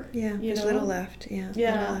offer. There's little left. Little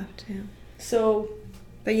left. So,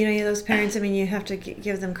 but those parents, you have to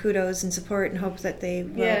give them kudos and support and hope that they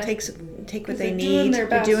will take what they need.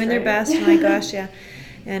 They're doing their best. My gosh,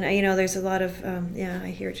 And there's a lot of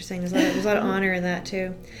I hear what you're saying. There's a lot of honor in that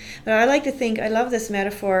too. But I like to think, I love this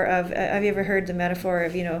metaphor of. Have you ever heard the metaphor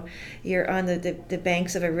of you're on the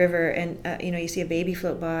banks of a river and you see a baby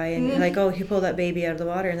float by and you're like, oh, you pull that baby out of the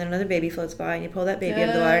water, and then another baby floats by and you pull that baby out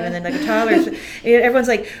of the water, and then like a toddler. Everyone's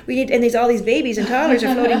like, we need, and there's all these babies and toddlers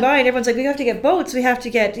are floating by, and everyone's like, we have to get boats, we have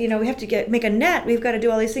to get make a net, we've got to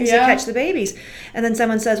do all these things to catch the babies, and then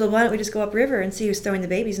someone says, well, why don't we just go upriver and see who's throwing the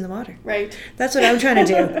babies in the water? Right. That's what I'm trying to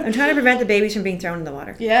do. I'm trying to prevent the babies from being thrown in the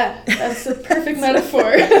water. Yeah, that's a perfect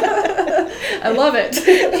metaphor. I love it.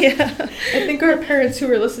 I think our parents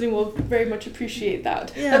who are listening will very much appreciate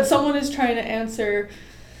that. That someone is trying to answer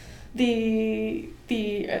the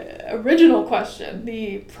original question,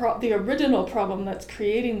 the original problem that's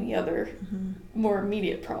creating the other more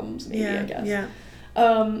immediate problems, maybe, I guess.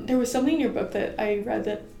 There was something in your book that I read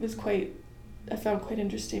that was I found quite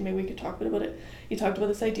interesting. Maybe we could talk a bit about it. You talked about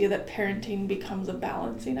this idea that parenting becomes a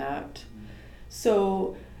balancing act.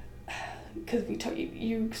 So, because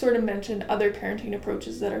you sort of mentioned other parenting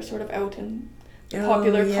approaches that are sort of out in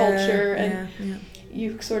popular culture, and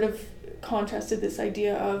you sort of contrasted this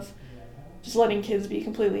idea of just letting kids be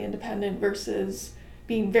completely independent versus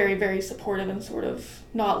being very, very supportive and sort of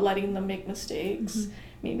not letting them make mistakes.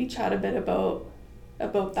 Maybe chat a bit about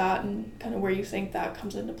that and kind of where you think that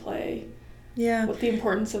comes into play. What the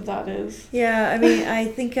importance of that is.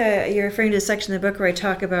 I think you're referring to a section of the book where I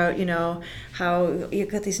talk about, how you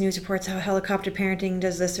got these news reports, how helicopter parenting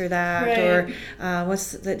does this or that, or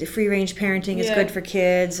what's the free range parenting is good for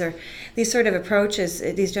kids, or these sort of approaches,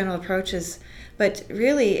 these general approaches. but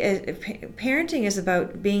really parenting is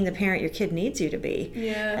about being the parent your kid needs you to be.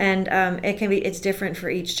 Yeah. And it's different for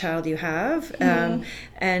each child you have.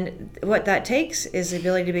 And what that takes is the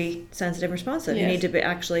ability to be sensitive and responsive. Yes. You need to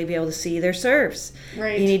actually be able to see their serves.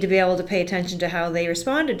 Right. You need to be able to pay attention to how they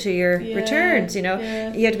responded to your returns. You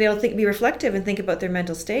have to be able to be reflective and think about their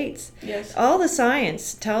mental states. Yes. All the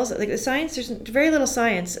science tells, the science, there's very little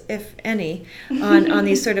science, if any, on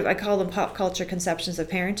these sort of, I call them pop culture conceptions of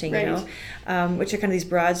parenting, right. Which are kind of these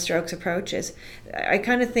broad strokes approaches. I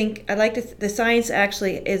kind of think, the science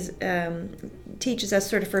actually is teaches us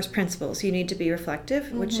sort of first principles. You need to be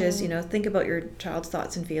reflective, which is, think about your child's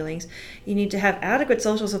thoughts and feelings. You need to have adequate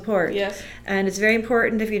social support. Yes. And it's very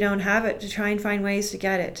important, if you don't have it, to try and find ways to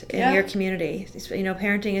get it in your community.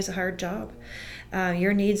 Parenting is a hard job.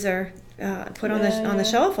 Your needs are put on the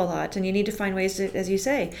shelf a lot, and you need to find ways to, as you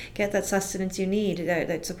say, get that sustenance you need,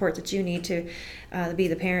 that support that you need to be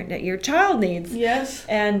the parent that your child needs. Yes.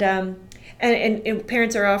 And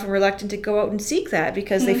parents are often reluctant to go out and seek that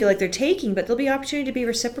because they feel like they're taking, but there'll be opportunity to be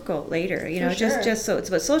reciprocal later. Just so it's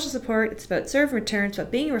about social support, it's about serve and return, it's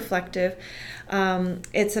about being reflective.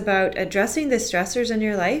 It's about addressing the stressors in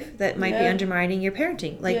your life that might be undermining your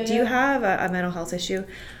parenting. Do you have a mental health issue?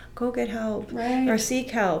 Go get help, or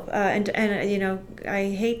seek help. And I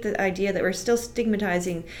hate the idea that we're still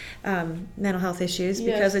stigmatizing mental health issues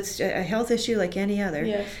because it's a health issue like any other.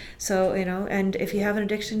 Yes. So and if you have an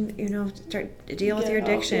addiction, start to deal with your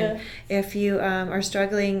addiction. If you are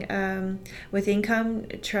struggling with income,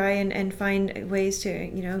 try and find ways to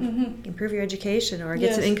improve your education, or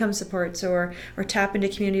get some income supports, or tap into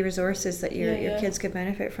community resources that your kids could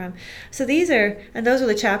benefit from. So those are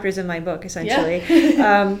the chapters in my book, essentially.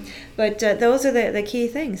 But those are the key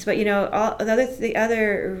things. But the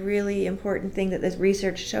other really important thing that this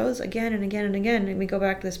research shows again and again and again, and we go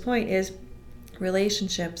back to this point, is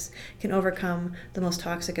relationships can overcome the most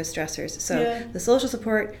toxic of stressors. So the social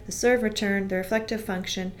support, the serve return, the reflective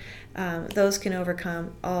function, those can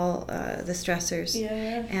overcome all the stressors,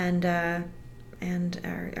 and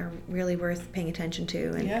are really worth paying attention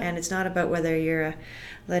to. And it's not about whether you're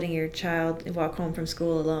letting your child walk home from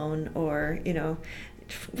school alone, or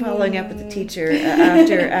following up with the teacher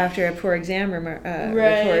after a poor exam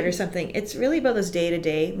report or something. It's really about those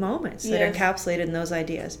day-to-day moments that are encapsulated in those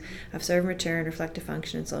ideas of serve and return, reflective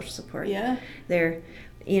function, and social support. They're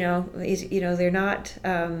they're not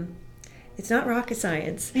it's not rocket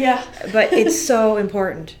science, but it's so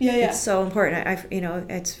important. It's so important.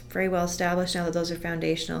 It's very well established now that those are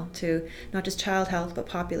foundational to not just child health but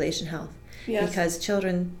population health, because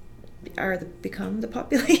children become the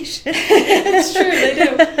population. It's true, they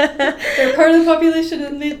do. They're part of the population,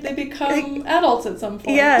 and they become adults at some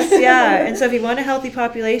point. And so if you want a healthy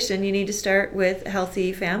population, you need to start with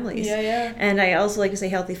healthy families. And I also like to say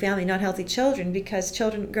healthy family, not healthy children, because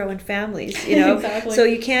children grow in families, Exactly. So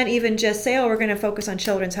you can't even just say, we're going to focus on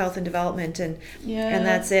children's health and development and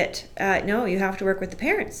that's it. No, you have to work with the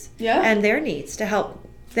parents and their needs to help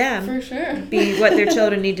them for sure be what their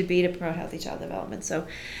children need to be to promote healthy child development. So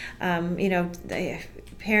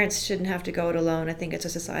parents shouldn't have to go it alone. I think it's a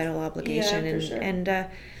societal obligation. And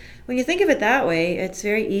when you think of it that way, it's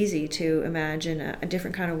very easy to imagine a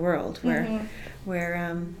different kind of world where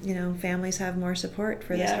families have more support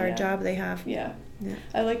for this hard job they have.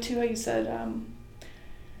 I like too how you said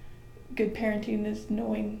good parenting is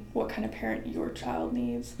knowing what kind of parent your child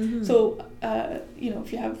needs. So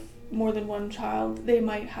if you have more than one child, they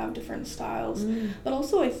might have different styles. But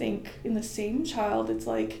also I think in the same child, it's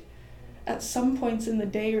like at some points in the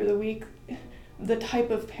day or the week, the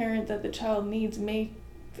type of parent that the child needs may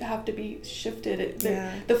have to be shifted.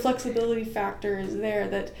 The flexibility factor is there,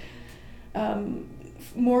 that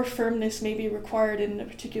more firmness may be required in a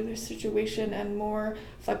particular situation and more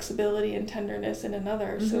flexibility and tenderness in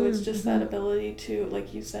another. So it's just that ability to,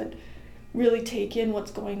 like you said, really take in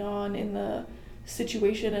what's going on in the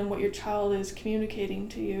situation and what your child is communicating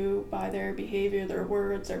to you by their behavior, their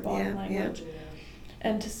words, their body language,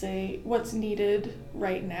 and to say what's needed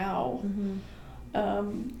right now.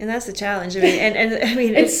 And that's the challenge. I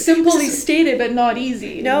mean, it's simply stated, but not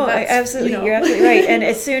easy. No, absolutely, you're absolutely right. And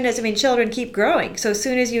as soon as children keep growing, so as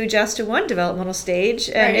soon as you adjust to one developmental stage,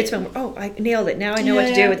 and it's when I nailed it. Now I know what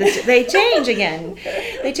to do with this. They change again.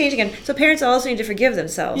 So parents also need to forgive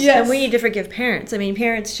themselves, and we need to forgive parents. I mean,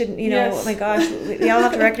 parents shouldn't. Oh my gosh, we all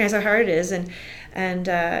have to recognize how hard it is, and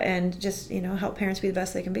just help parents be the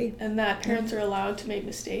best they can be. And that parents are allowed to make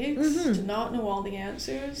mistakes, to not know all the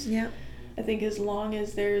answers. I think as long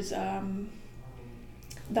as there's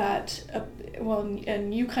that,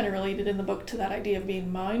 and you kind of related in the book to that idea of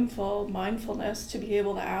being mindfulness, to be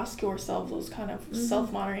able to ask yourself those kind of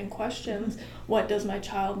self-monitoring questions. What does my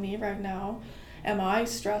child need right now? Am I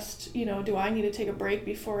stressed? Do I need to take a break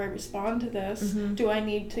before I respond to this? Do I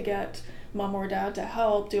need to get mom or dad to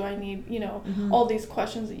help? Do I need, all these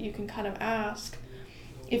questions that you can kind of ask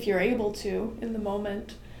if you're able to in the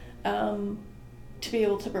moment, to be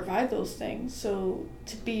able to provide those things. So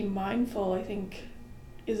to be mindful, I think,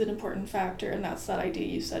 is an important factor, and that's that idea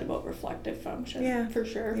you said about reflective function. Yeah, for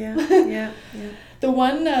sure. Yeah. The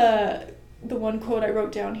one quote I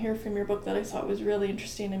wrote down here from your book that I thought was really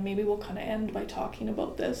interesting, and maybe we'll kind of end by talking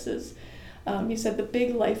about this, is you said the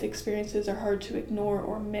big life experiences are hard to ignore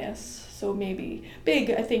or miss. So maybe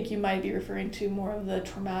big, I think you might be referring to more of the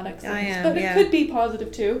traumatic things, but it could be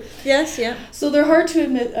positive too. Yes, yeah. So they're hard to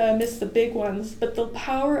miss the big ones, but the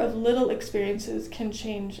power of little experiences can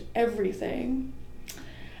change everything.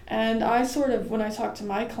 And I when I talk to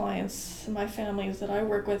my clients and my families that I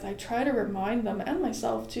work with, I try to remind them, and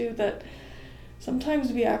myself too, that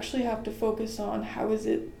sometimes we actually have to focus on how is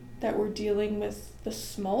it that we're dealing with the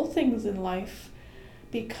small things in life,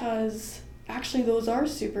 because actually those are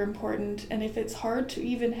super important. And if it's hard to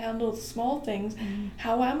even handle the small things,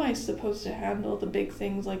 how am I supposed to handle the big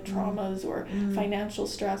things like traumas or financial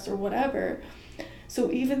stress or whatever?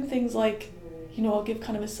 So even things like, I'll give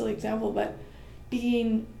kind of a silly example, but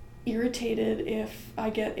being irritated if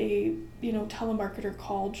I get a telemarketer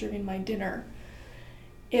call during my dinner,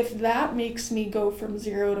 if that makes me go from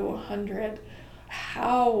 0 to 100,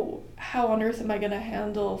 how on earth am I going to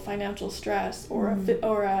handle financial stress or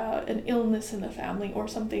an illness in the family or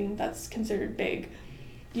something that's considered big,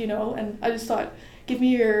 And I just thought, give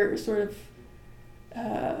me your sort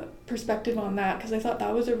of perspective on that, because I thought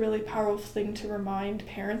that was a really powerful thing to remind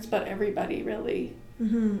parents, but everybody really,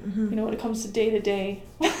 when it comes to day-to-day.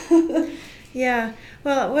 Yeah.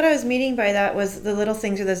 Well, what I was meaning by that was the little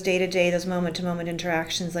things, or those day-to-day, those moment-to-moment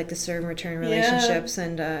interactions, like the serve and return relationships,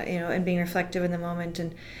 and and being reflective in the moment,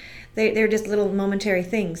 and they're just little momentary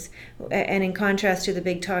things. And in contrast to the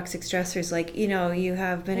big toxic stressors, like you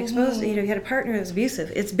have been exposed, you had a partner that's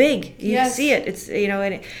abusive. It's big. You see it. It's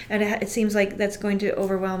and it seems like that's going to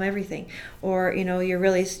overwhelm everything. Or you're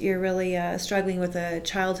really struggling with a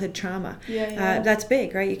childhood trauma. That's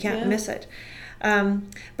big, right? You can't miss it.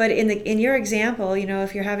 But in your example,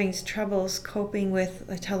 if you're having troubles coping with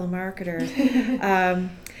a telemarketer,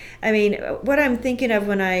 I mean, what I'm thinking of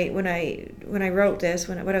when I wrote this,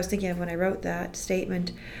 what I was thinking of when I wrote that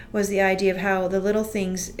statement, was the idea of how the little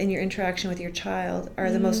things in your interaction with your child are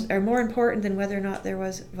are more important than whether or not there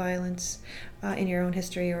was violence in your own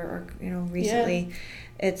history or recently.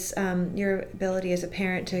 It's your ability as a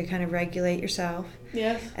parent to kind of regulate yourself.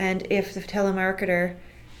 Yes. And if the telemarketer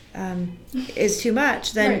is too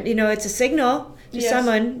much, then it's a signal to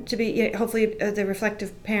someone to be, hopefully the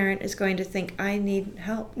reflective parent is going to think, I need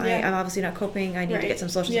help. I'm obviously not coping. I need to get some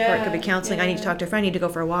social support. It could be counseling. I need to talk to a friend. I need to go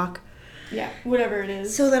for a walk. Whatever it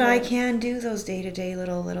is. So that I can do those day-to-day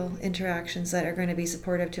little interactions that are going to be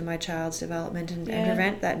supportive to my child's development and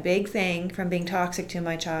prevent that big thing from being toxic to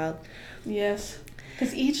my child. Yes.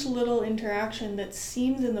 Because each little interaction that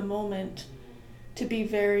seems in the moment to be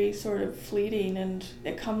very sort of fleeting, and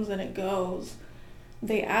it comes and it goes,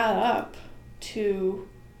 they add up to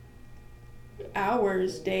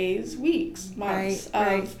hours, days, weeks, months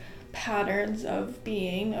of patterns of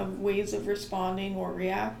being, of ways of responding or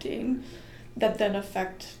reacting that then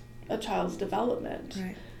affect a child's development.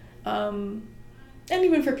 And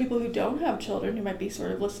even for people who don't have children, who might be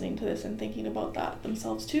sort of listening to this and thinking about that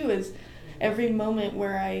themselves too, is every moment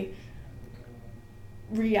where I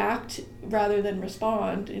react rather than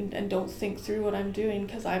respond and don't think through what I'm doing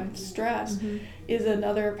because I'm stressed is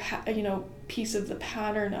another piece of the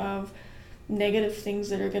pattern of negative things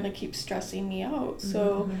that are going to keep stressing me out.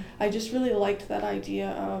 So I just really liked that idea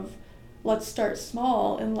of let's start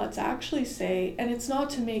small and let's actually say, and it's not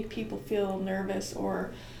to make people feel nervous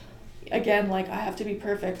or again, like I have to be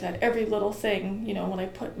perfect at every little thing, when I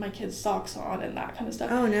put my kids' socks on and that kind of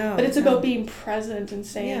stuff. Oh no. But it's about being present and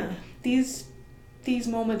saying these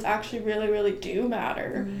moments actually really, really do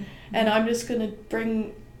matter. And I'm just going to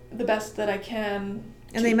bring the best that I can.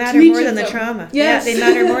 And they matter more than the trauma. Yes. Yeah, they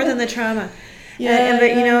matter more than the trauma.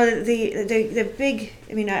 But the big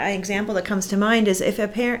I mean, an example that comes to mind is if a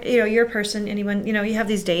parent, you're a person, anyone, you have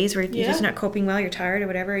these days where you're just not coping well, you're tired or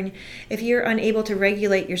whatever, and if you're unable to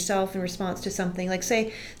regulate yourself in response to something, like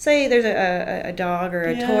say there's a dog or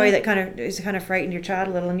a toy that is kind of frightened your child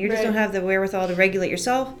a little, and you just don't have the wherewithal to regulate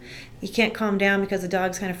yourself. You can't calm down because the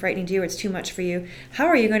dog's kind of frightening to you, or it's too much for you. How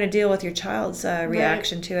are you going to deal with your child's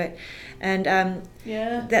reaction to it? And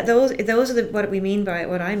that those are what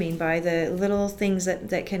I mean by the little things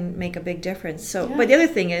that can make a big difference. So, but the other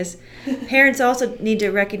thing is, parents also need to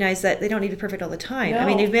recognize that they don't need to be perfect all the time. No. I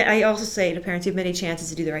mean, I also say to parents, you have many chances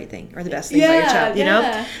to do the right thing or the best thing by your child. You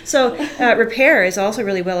know, so repair is also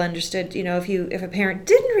really well understood. If a parent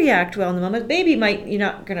didn't react well in the moment, maybe you're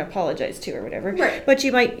not going to apologize to or whatever, but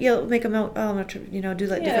you might make them out. I'm going to do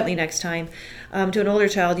that differently next time. To an older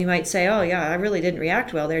child, you might say, "Oh yeah, I really didn't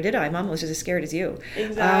react well there, did I? Mom was just as scared as you."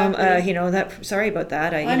 Exactly. Sorry about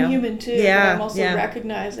that. I'm human too. Yeah, but I'm also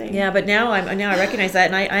recognizing. Yeah, but now I recognize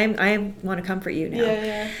that, and I want to comfort you now.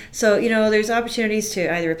 Yeah. So there's opportunities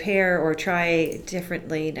to either repair or try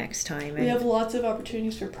differently next time. We have lots of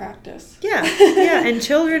opportunities for practice. Yeah, and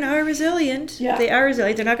children are resilient. Yeah. They are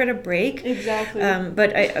resilient. They're not going to break. Exactly.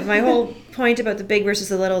 But my whole point about the big versus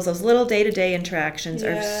the little is those little day-to-day interactions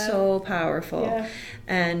are so powerful. Yeah.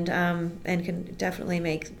 And can definitely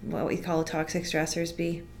make what we call toxic stressors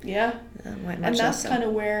be much and that's so. Kind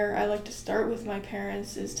of where I like to start with my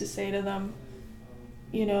parents, is to say to them,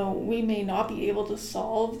 we may not be able to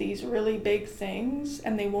solve these really big things,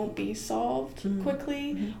 and they won't be solved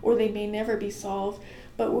quickly, or they may never be solved,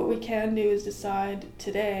 but what we can do is decide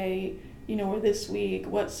today, or this week,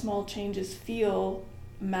 what small changes feel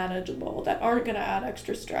manageable that aren't going to add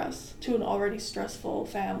extra stress to an already stressful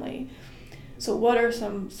family. So what are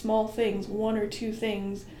some small things, one or two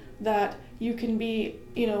things that you can be,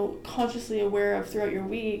 consciously aware of throughout your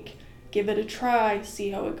week? Give it a try,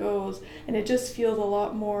 see how it goes. And it just feels a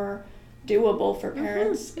lot more doable for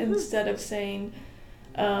parents instead of saying,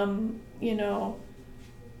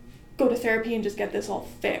 go to therapy and just get this all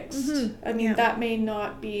fixed. I mean, that may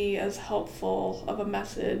not be as helpful of a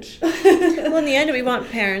message. Well, in the end, we want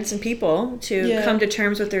parents and people to come to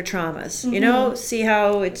terms with their traumas, see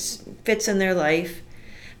how it fits in their life.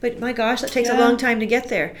 But my gosh, that takes a long time to get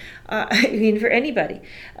there. For anybody.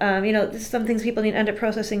 Some things people need to end up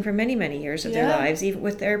processing for many, many years of their lives, even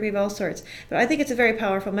with therapy of all sorts. But I think it's a very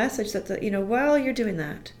powerful message that, while you're doing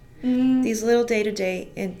that, these little day-to-day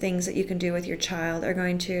things that you can do with your child are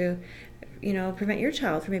going to, prevent your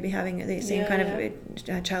child from maybe having the same kind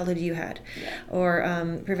of childhood you had, or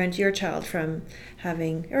prevent your child from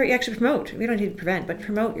having, or actually promote. We don't need to prevent, but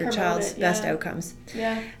promote your child's best outcomes.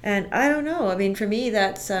 Yeah. And I don't know. I mean, for me,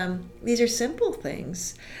 that's these are simple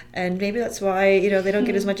things, and maybe that's why they don't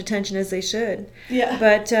get as much attention as they should. Yeah.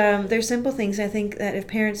 But they're simple things. I think that if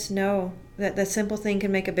parents know that the simple thing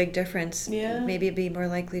can make a big difference, maybe be more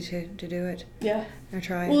likely to do it. Yeah. Or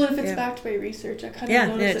try it. Well, if it's backed by research, I kind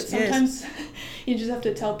of notice that sometimes you just have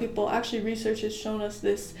to tell people, actually research has shown us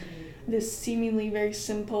this seemingly very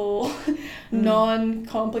simple,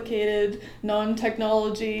 non-complicated,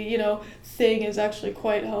 non-technology, thing is actually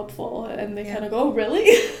quite helpful. And they kind of go, oh, really?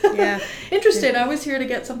 Yeah. Interesting. I was here to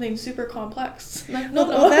get something super complex. No.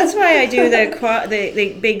 Well, that's why I do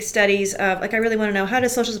the big studies of, I really want to know, how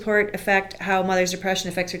does social support affect how mother's depression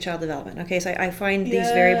affects her child development? Okay, so I find these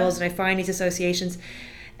variables and I find these associations,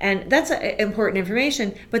 and that's important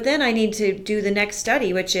information. But then I need to do the next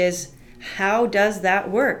study, which is, how does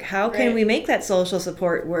that work? How can we make that social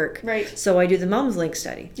support work? Right. So I do the Moms Link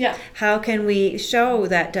study. Yeah. How can we show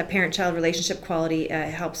that parent-child relationship quality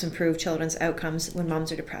helps improve children's outcomes when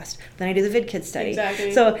moms are depressed? Then I do the VidKids study.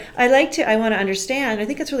 Exactly. So I want to understand. I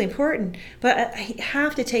think it's really important, but I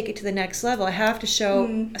have to take it to the next level. I have to show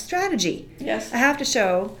a strategy. Yes. I have to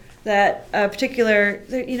show that a particular,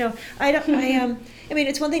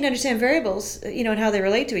 it's one thing to understand variables, and how they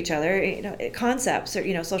relate to each other, concepts,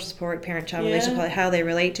 or, social support, parent-child relationship, how they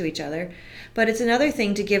relate to each other. But it's another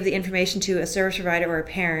thing to give the information to a service provider or a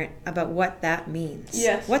parent about what that means.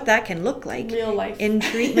 Yes. What that can look like. Real life. In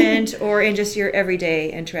treatment or in just your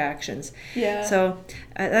everyday interactions. Yeah. So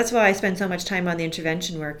that's why I spend so much time on the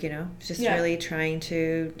intervention work, just really trying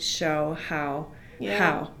to show how.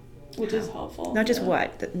 Which is helpful. Not just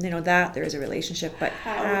that there is a relationship, but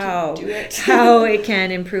how to do it. how it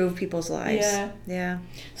can improve people's lives. Yeah. Yeah.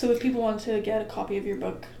 So if people want to get a copy of your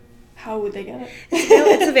book, How would they get it?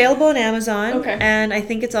 It's available on Amazon. Okay. And I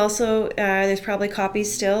think it's also, there's probably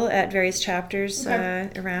copies still at various chapters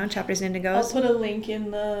around, Chapters and Indigos. I'll put a link in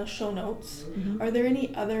the show notes. Are there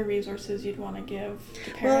any other resources you'd want to give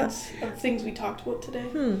to parents of things we talked about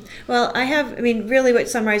today? Well, really what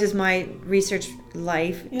summarizes my research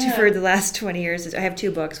life for the last 20 years is I have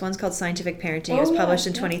 2 books. One's called Scientific Parenting. It was published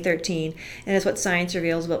in 2013, and it's what science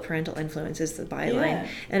reveals about parental influence is the byline.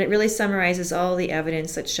 And it really summarizes all the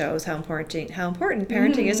evidence that shows how important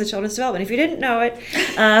parenting is to children's development. If you didn't know it,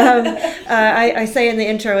 I say in the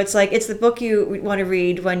intro, it's the book you want to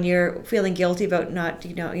read when you're feeling guilty about not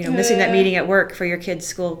missing that meeting at work for your kid's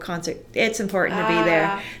school concert. It's important to be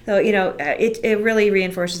there. So it really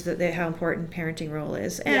reinforces how important parenting role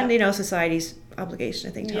is, and society's obligation,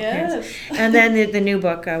 I think, to help parents. And then the new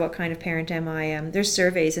book, What Kind of Parent Am I? There's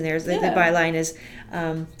surveys in there. The byline is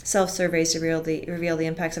self-surveys to reveal the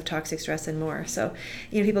impacts of toxic stress and more. So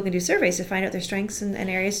people can do surveys to find out their strengths and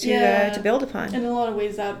areas to build upon. And in a lot of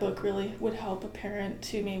ways that book really would help a parent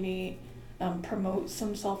to maybe promote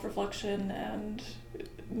some self-reflection and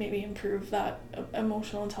maybe improve that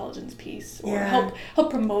emotional intelligence piece, or help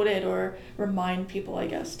promote it, or remind people, I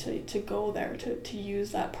guess, to go there, to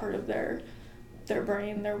use that part of their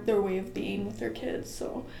brain, their way of being with their kids.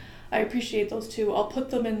 So I appreciate those 2. I'll put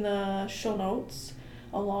them in the show notes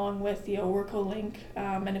along with the Owerco link,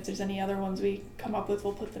 and if there's any other ones we come up with,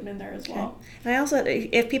 we'll put them in there as well. And I also,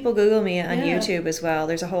 if people Google me on YouTube as well,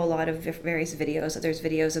 there's a whole lot of various videos. There's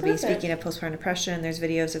videos of me speaking of postpartum depression. There's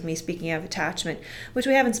videos of me speaking of attachment, which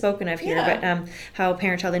we haven't spoken of here, but how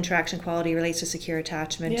parent-child interaction quality relates to secure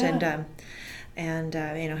attachment, and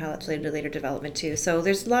how that's related to later development too. So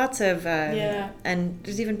there's lots of and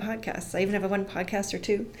there's even podcasts. I even have one podcast or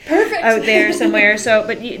 2 out there somewhere. So,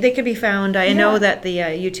 but they can be found. I know that the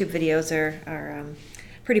YouTube videos are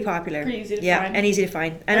pretty popular. Pretty easy to find. And easy to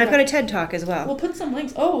find. And I've got a TED Talk as well. We'll put some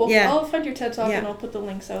links. I'll find your TED Talk and I'll put the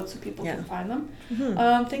links out so people can find them.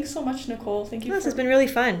 Thanks so much, Nicole. Thank you. This has been really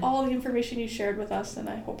fun. All the information you shared with us, and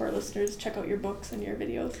I hope our listeners check out your books and your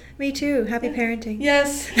videos. Me too. Happy parenting.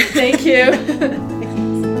 Yes. Thank you.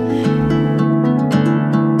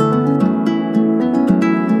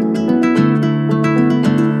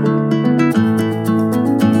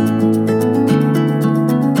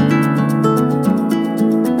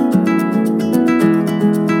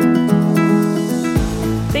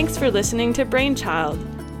 For listening to Brainchild.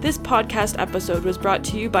 This podcast episode was brought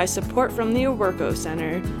to you by support from the Owerco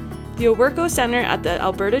Center. The Owerco Center at the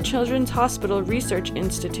Alberta Children's Hospital Research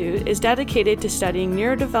Institute is dedicated to studying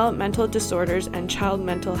neurodevelopmental disorders and child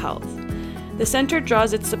mental health. The center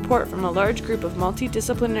draws its support from a large group of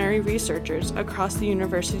multidisciplinary researchers across the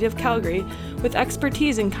University of Calgary with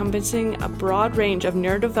expertise encompassing a broad range of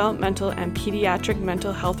neurodevelopmental and pediatric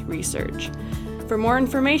mental health research. For more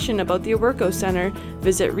information about the Owerco Center,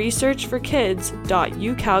 visit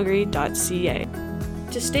researchforkids.ucalgary.ca.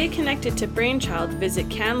 To stay connected to Brainchild, visit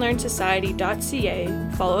canlearnsociety.ca,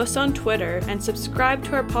 follow us on Twitter, and subscribe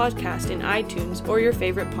to our podcast in iTunes or your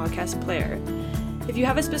favorite podcast player. If you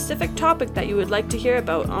have a specific topic that you would like to hear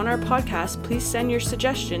about on our podcast, please send your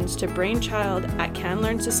suggestions to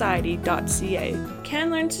brainchild@canlearnsociety.ca.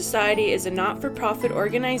 CanLearn Society is a not-for-profit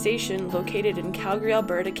organization located in Calgary,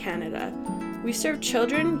 Alberta, Canada. We serve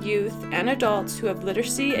children, youth, and adults who have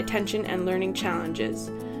literacy, attention, and learning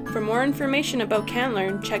challenges. For more information about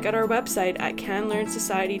CanLearn, check out our website at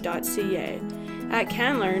canlearnsociety.ca. At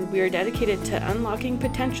CanLearn, we are dedicated to unlocking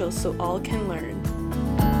potential so all can learn.